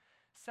important.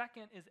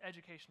 Second is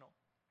educational.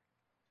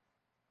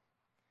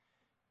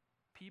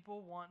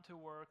 People want to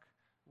work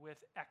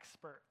with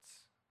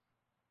experts.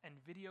 And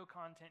video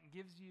content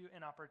gives you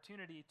an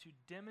opportunity to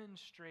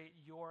demonstrate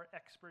your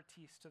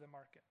expertise to the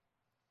market.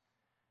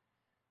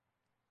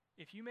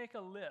 If you make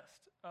a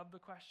list of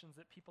the questions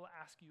that people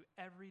ask you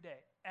every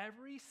day,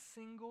 every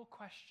single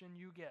question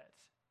you get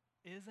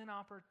is an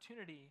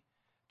opportunity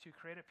to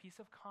create a piece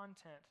of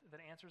content that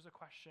answers a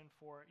question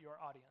for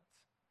your audience.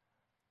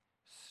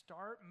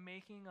 Start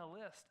making a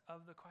list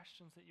of the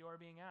questions that you are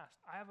being asked.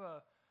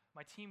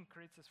 My team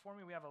creates this for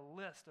me. We have a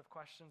list of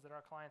questions that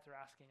our clients are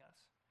asking us.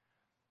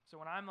 So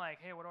when I'm like,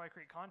 hey, what do I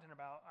create content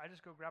about? I just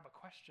go grab a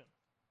question.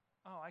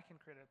 Oh, I can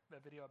create a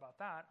video about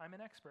that. I'm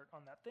an expert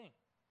on that thing.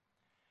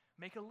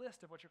 Make a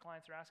list of what your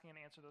clients are asking and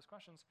answer those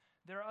questions.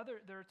 There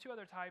are two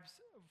other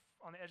types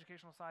on the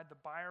educational side,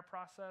 the buyer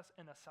process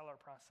and the seller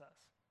process.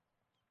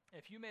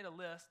 If you made a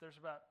list, there's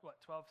about,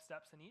 12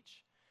 steps in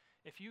each.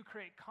 If you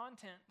create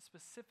content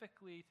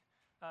specifically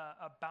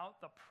about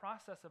the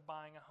process of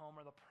buying a home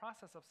or the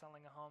process of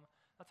selling a home,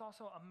 that's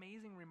also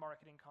amazing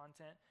remarketing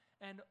content.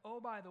 And oh,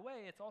 by the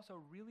way, it's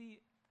also really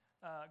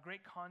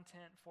great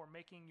content for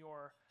making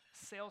your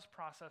sales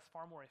process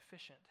far more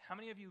efficient. How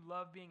many of you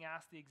love being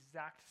asked the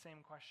exact same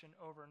question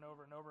over and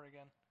over and over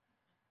again?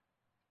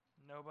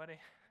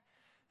 Nobody?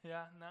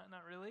 Yeah,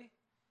 not really?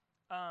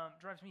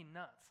 Drives me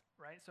nuts,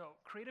 right? So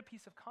create a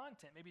piece of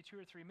content, maybe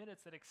 2 or 3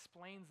 minutes, that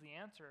explains the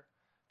answer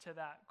to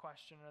that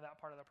question or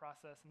that part of the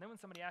process. And then when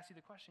somebody asks you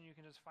the question, you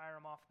can just fire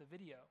them off the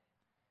video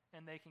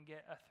and they can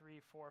get a 3,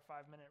 4,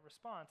 5 minute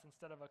response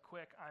instead of a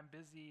quick, I'm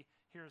busy,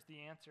 here's the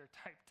answer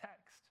type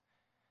text.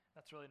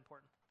 That's really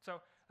important.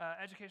 So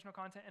educational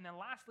content. And then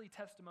lastly,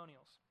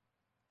 testimonials.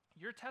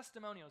 Your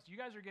testimonials, you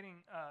guys are getting,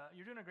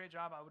 you're doing a great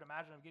job, I would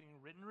imagine, of getting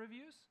written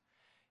reviews.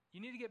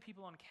 You need to get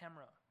people on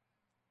camera.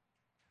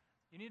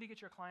 You need to get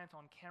your clients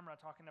on camera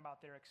talking about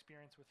their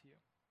experience with you.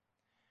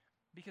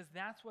 Because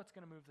that's what's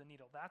going to move the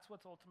needle. That's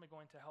what's ultimately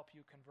going to help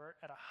you convert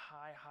at a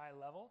high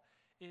level,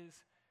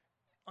 is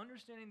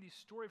understanding these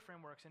story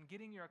frameworks and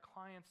getting your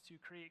clients to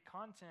create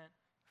content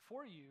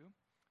for you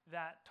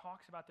that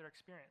talks about their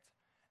experience.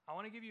 I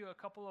want to give you a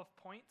couple of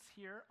points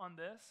here on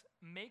this.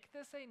 Make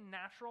this a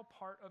natural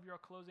part of your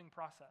closing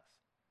process.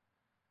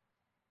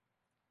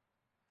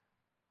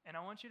 And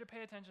I want you to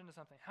pay attention to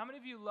something. How many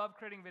of you love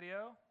creating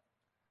video?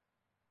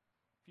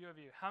 A few of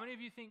you. How many of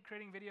you think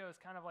creating video is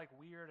kind of like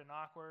weird and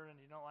awkward and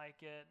you don't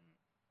like it?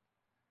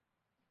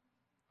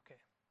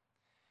 Okay.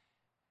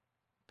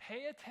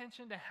 Pay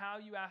attention to how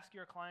you ask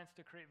your clients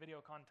to create video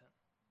content.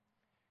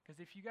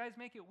 Because if you guys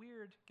make it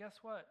weird,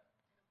 guess what?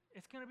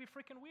 It's going to be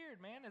freaking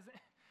weird, man. Is it?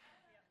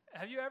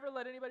 Have you ever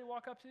let anybody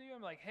walk up to you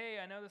and be like, hey,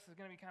 I know this is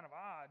going to be kind of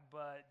odd,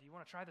 but do you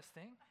want to try this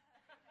thing?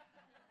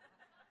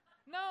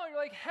 No, you're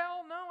like,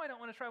 hell no, I don't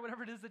want to try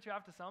whatever it is that you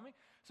have to sell me.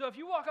 So if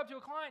you walk up to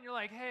a client and you're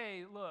like,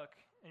 hey, look,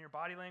 and your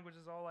body language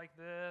is all like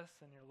this,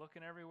 and you're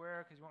looking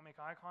everywhere because you won't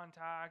make eye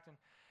contact, and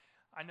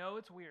I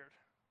know it's weird.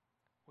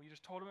 Well, you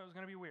just told them it was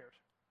going to be weird.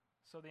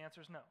 So the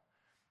answer is no.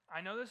 I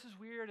know this is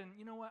weird, and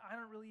you know what? I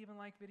don't really even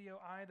like video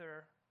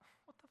either.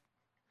 What the?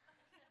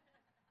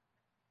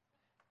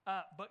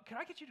 But can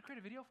I get you to create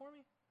a video for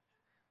me?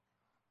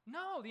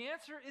 No, the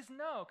answer is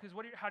no, because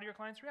how do your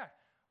clients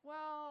react?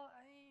 Well,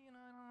 I don't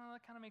know,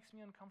 that kind of makes me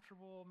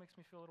uncomfortable, makes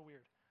me feel a little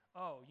weird.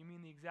 Oh, you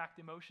mean the exact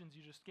emotions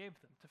you just gave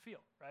them to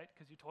feel, right?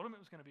 Because you told them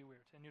it was going to be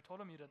weird, and you told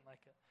them you didn't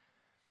like it.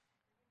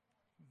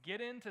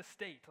 Get into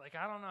state. Like,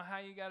 I don't know how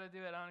you got to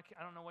do it. I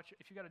don't know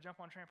if you got to jump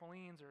on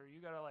trampolines or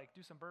you got to like do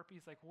some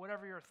burpees, like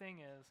whatever your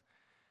thing is.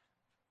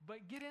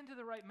 But get into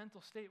the right mental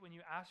state when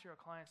you ask your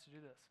clients to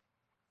do this.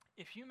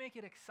 If you make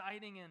it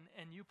exciting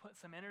and you put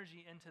some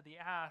energy into the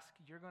ask,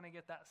 you're going to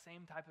get that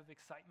same type of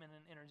excitement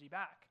and energy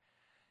back.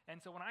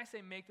 And so when I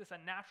say make this a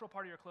natural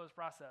part of your close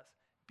process,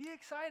 be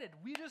excited.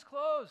 We just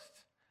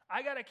closed.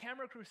 I got a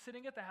camera crew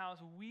sitting at the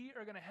house. We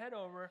are going to head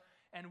over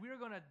and we are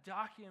going to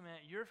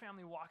document your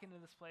family walking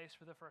into this place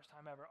for the first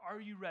time ever.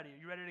 Are you ready?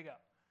 Are you ready to go?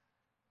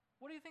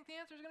 What do you think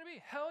the answer is going to be?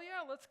 Hell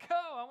yeah, let's go.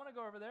 I want to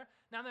go over there.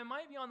 Now, they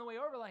might be on the way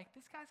over like,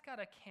 this guy's got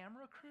a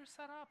camera crew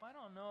set up. I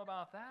don't know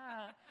about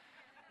that.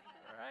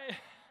 Right?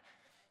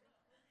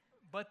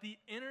 But the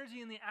energy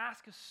in the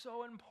ask is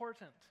so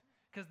important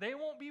because they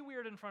won't be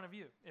weird in front of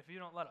you if you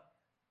don't let them.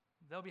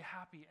 They'll be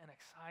happy and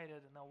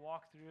excited, and they'll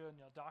walk through, and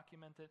you'll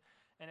document it,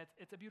 and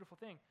it's a beautiful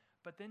thing.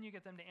 But then you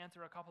get them to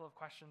answer a couple of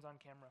questions on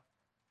camera,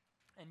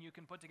 and you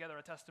can put together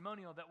a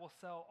testimonial that will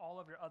sell all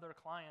of your other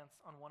clients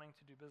on wanting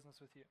to do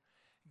business with you.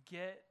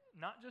 Get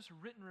not just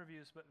written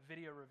reviews, but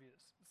video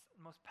reviews. It's the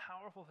most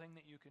powerful thing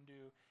that you can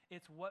do.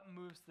 It's what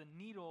moves the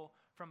needle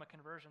from a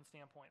conversion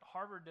standpoint.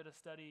 Harvard did a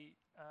study,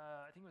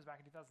 I think it was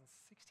back in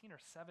 2016 or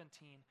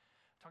 17,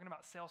 talking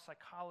about sales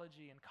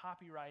psychology and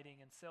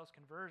copywriting and sales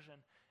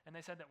conversion, and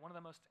they said that one of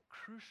the most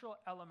crucial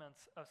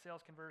elements of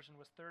sales conversion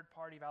was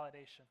third-party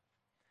validation.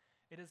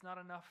 It is not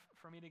enough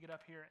for me to get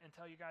up here and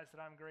tell you guys that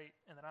I'm great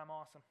and that I'm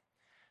awesome.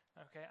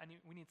 Okay,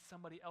 we need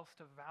somebody else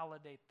to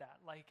validate that,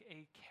 like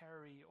a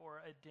Carrie or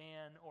a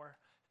Dan or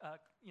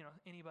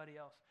anybody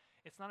else.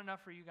 It's not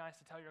enough for you guys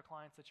to tell your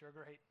clients that you're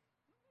great.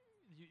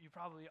 You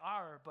probably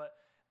are, but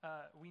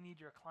we need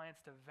your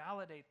clients to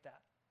validate that.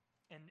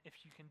 And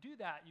if you can do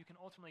that, you can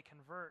ultimately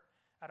convert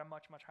at a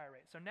much, much higher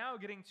rate. So now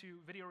getting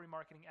to video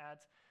remarketing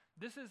ads,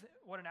 this is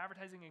what an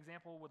advertising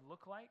example would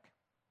look like.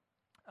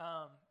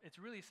 It's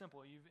really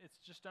simple. It's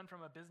just done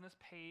from a business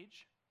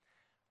page.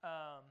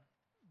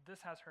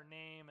 This has her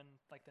name and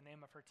like the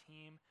name of her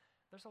team.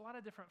 There's a lot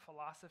of different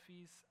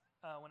philosophies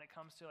when it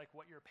comes to like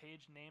what your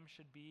page name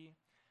should be.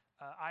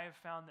 I have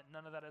found that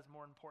none of that is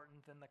more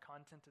important than the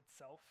content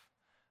itself.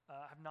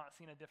 I have not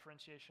seen a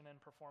differentiation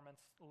in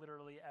performance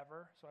literally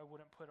ever, so I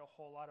wouldn't put a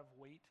whole lot of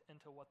weight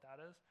into what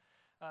that is.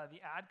 The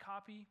ad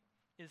copy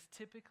is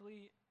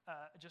typically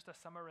just a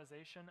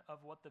summarization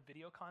of what the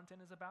video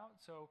content is about.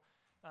 So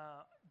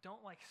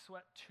don't like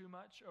sweat too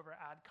much over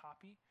ad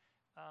copy,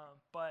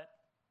 but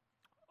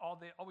all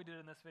we did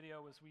in this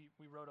video was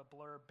we wrote a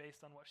blurb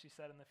based on what she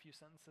said in the few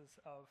sentences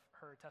of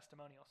her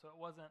testimonial. So it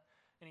wasn't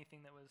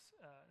anything that was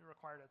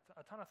required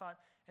a ton of thought.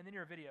 And then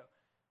your video.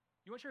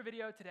 You want your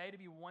video today to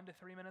be 1 to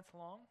 3 minutes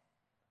long.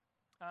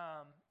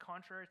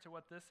 Contrary to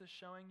what this is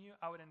showing you,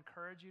 I would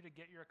encourage you to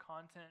get your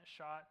content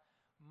shot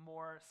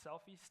more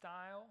selfie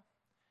style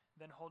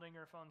than holding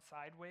your phone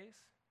sideways.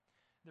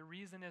 The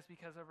reason is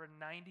because over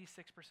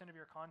 96% of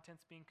your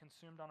content's being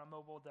consumed on a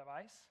mobile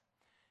device.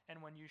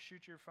 And when you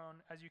shoot your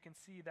phone, as you can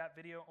see, that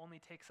video only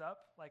takes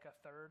up like a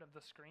third of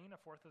the screen, a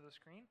fourth of the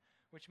screen,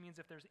 which means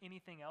if there's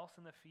anything else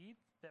in the feed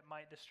that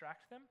might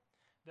distract them,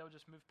 they'll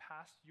just move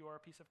past your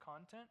piece of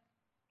content.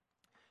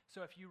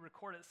 So if you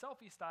record it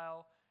selfie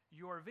style,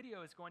 your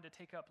video is going to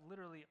take up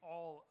literally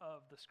all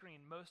of the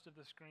screen, most of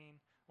the screen,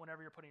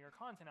 whenever you're putting your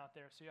content out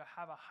there. So you'll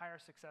have a higher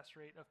success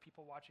rate of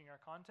people watching your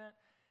content.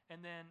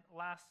 And then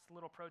last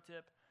little pro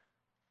tip,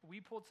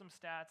 we pulled some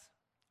stats.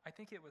 I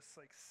think it was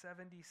like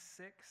 76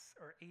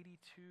 or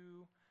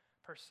 82%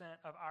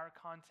 of our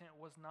content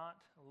was not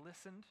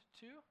listened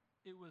to.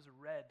 It was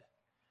read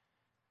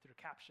through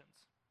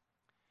captions.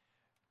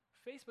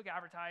 Facebook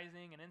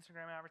advertising and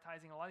Instagram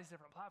advertising, a lot of these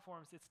different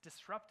platforms, it's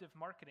disruptive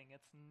marketing.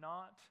 It's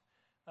not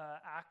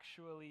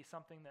actually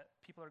something that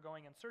people are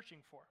going and searching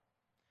for.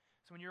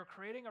 So when you're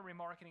creating a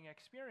remarketing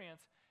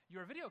experience,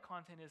 your video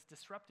content is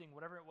disrupting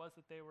whatever it was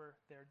that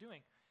they're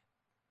doing.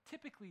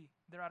 Typically,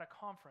 they're at a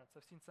conference.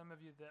 I've seen some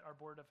of you that are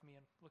bored of me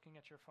and looking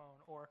at your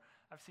phone, or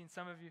I've seen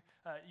some of you,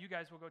 you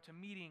guys will go to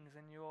meetings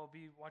and you'll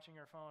be watching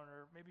your phone,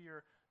 or maybe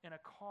you're in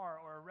a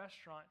car or a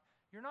restaurant.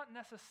 You're not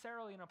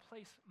necessarily in a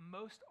place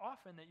most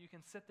often that you can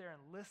sit there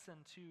and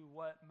listen to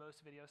what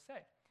most videos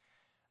say.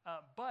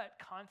 But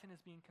content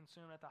is being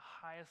consumed at the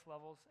highest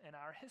levels in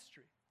our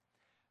history.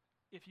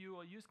 If you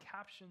will use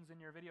captions in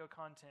your video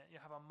content,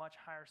 you'll have a much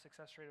higher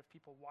success rate of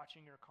people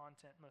watching your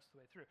content most of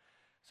the way through.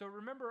 So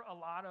remember a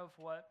lot of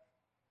what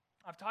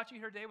I've taught you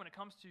here today when it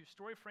comes to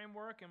story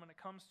framework and when it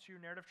comes to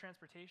narrative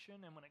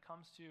transportation and when it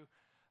comes to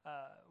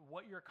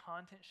what your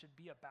content should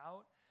be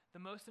about.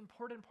 The most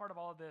important part of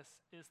all of this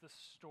is the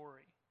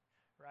story,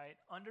 right?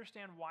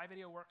 Understand why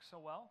video works so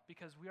well,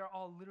 because we are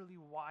all literally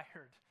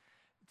wired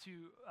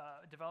to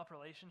develop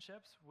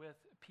relationships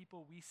with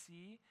people we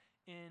see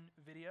in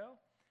video.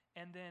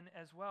 And then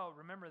as well,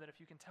 remember that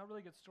if you can tell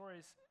really good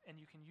stories and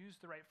you can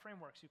use the right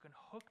frameworks, you can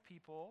hook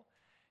people,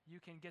 you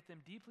can get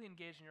them deeply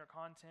engaged in your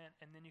content,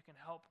 and then you can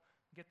help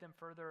get them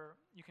further,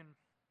 you can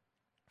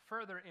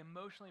further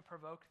emotionally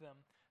provoke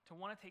them to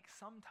want to take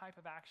some type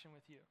of action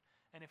with you.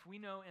 And if we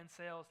know in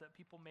sales that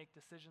people make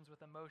decisions with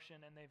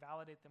emotion and they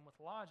validate them with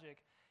logic,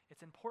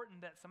 it's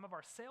important that some of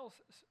our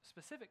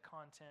sales-specific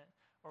content,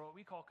 or what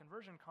we call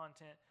conversion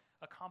content,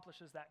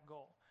 accomplishes that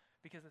goal.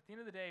 Because at the end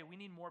of the day, we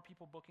need more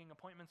people booking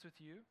appointments with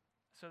you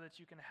so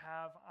that you can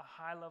have a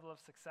high level of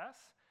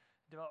success,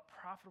 develop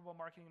profitable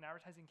marketing and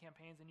advertising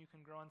campaigns, and you can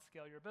grow and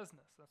scale your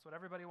business. That's what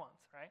everybody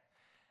wants, right?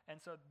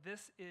 And so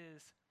this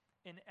is,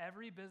 in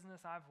every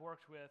business I've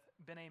worked with,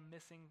 been a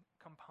missing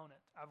component.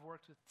 I've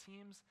worked with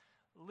teams.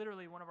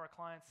 Literally, one of our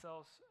clients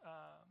sold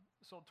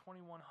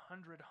 2,100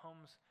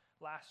 homes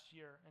last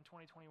year in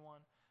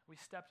 2021. We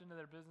stepped into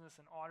their business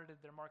and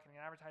audited their marketing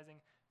and advertising.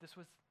 This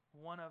was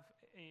one of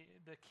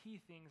the key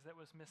things that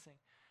was missing.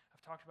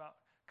 I've talked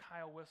about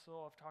Kyle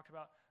Whistle. I've talked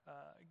about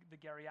the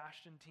Gary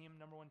Ashton team,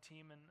 #1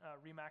 team in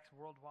Remax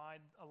worldwide.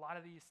 A lot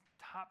of these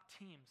top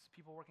teams,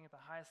 people working at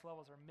the highest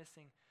levels, are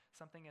missing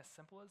something as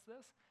simple as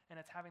this,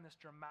 and it's having this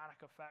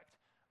dramatic effect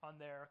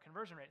on their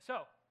conversion rate.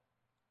 So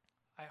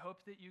I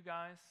hope that you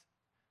guys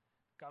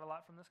got a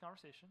lot from this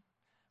conversation.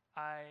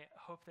 I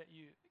hope that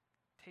you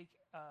take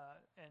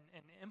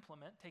and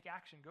implement, take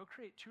action. Go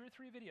create 2 or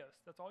 3 videos.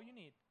 That's all you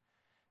need.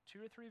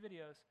 2 or 3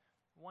 videos,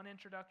 1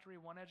 introductory,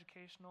 1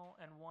 educational,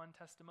 and 1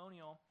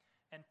 testimonial,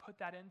 and put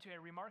that into a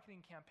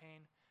remarketing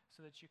campaign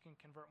so that you can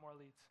convert more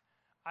leads.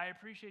 I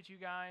appreciate you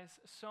guys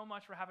so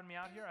much for having me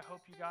out here. I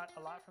hope you got a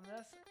lot from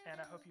this,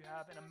 and I hope you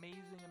have an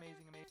amazing.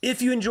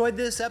 If you enjoyed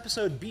this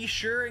episode, be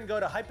sure and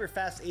go to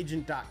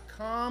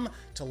hyperfastagent.com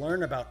to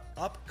learn about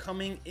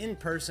upcoming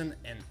in-person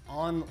and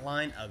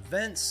online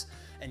events.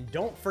 And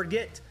don't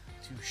forget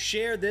to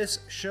share this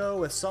show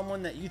with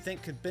someone that you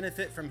think could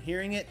benefit from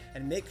hearing it,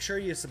 and make sure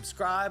you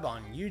subscribe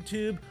on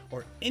YouTube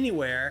or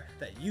anywhere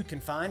that you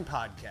can find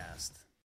podcasts.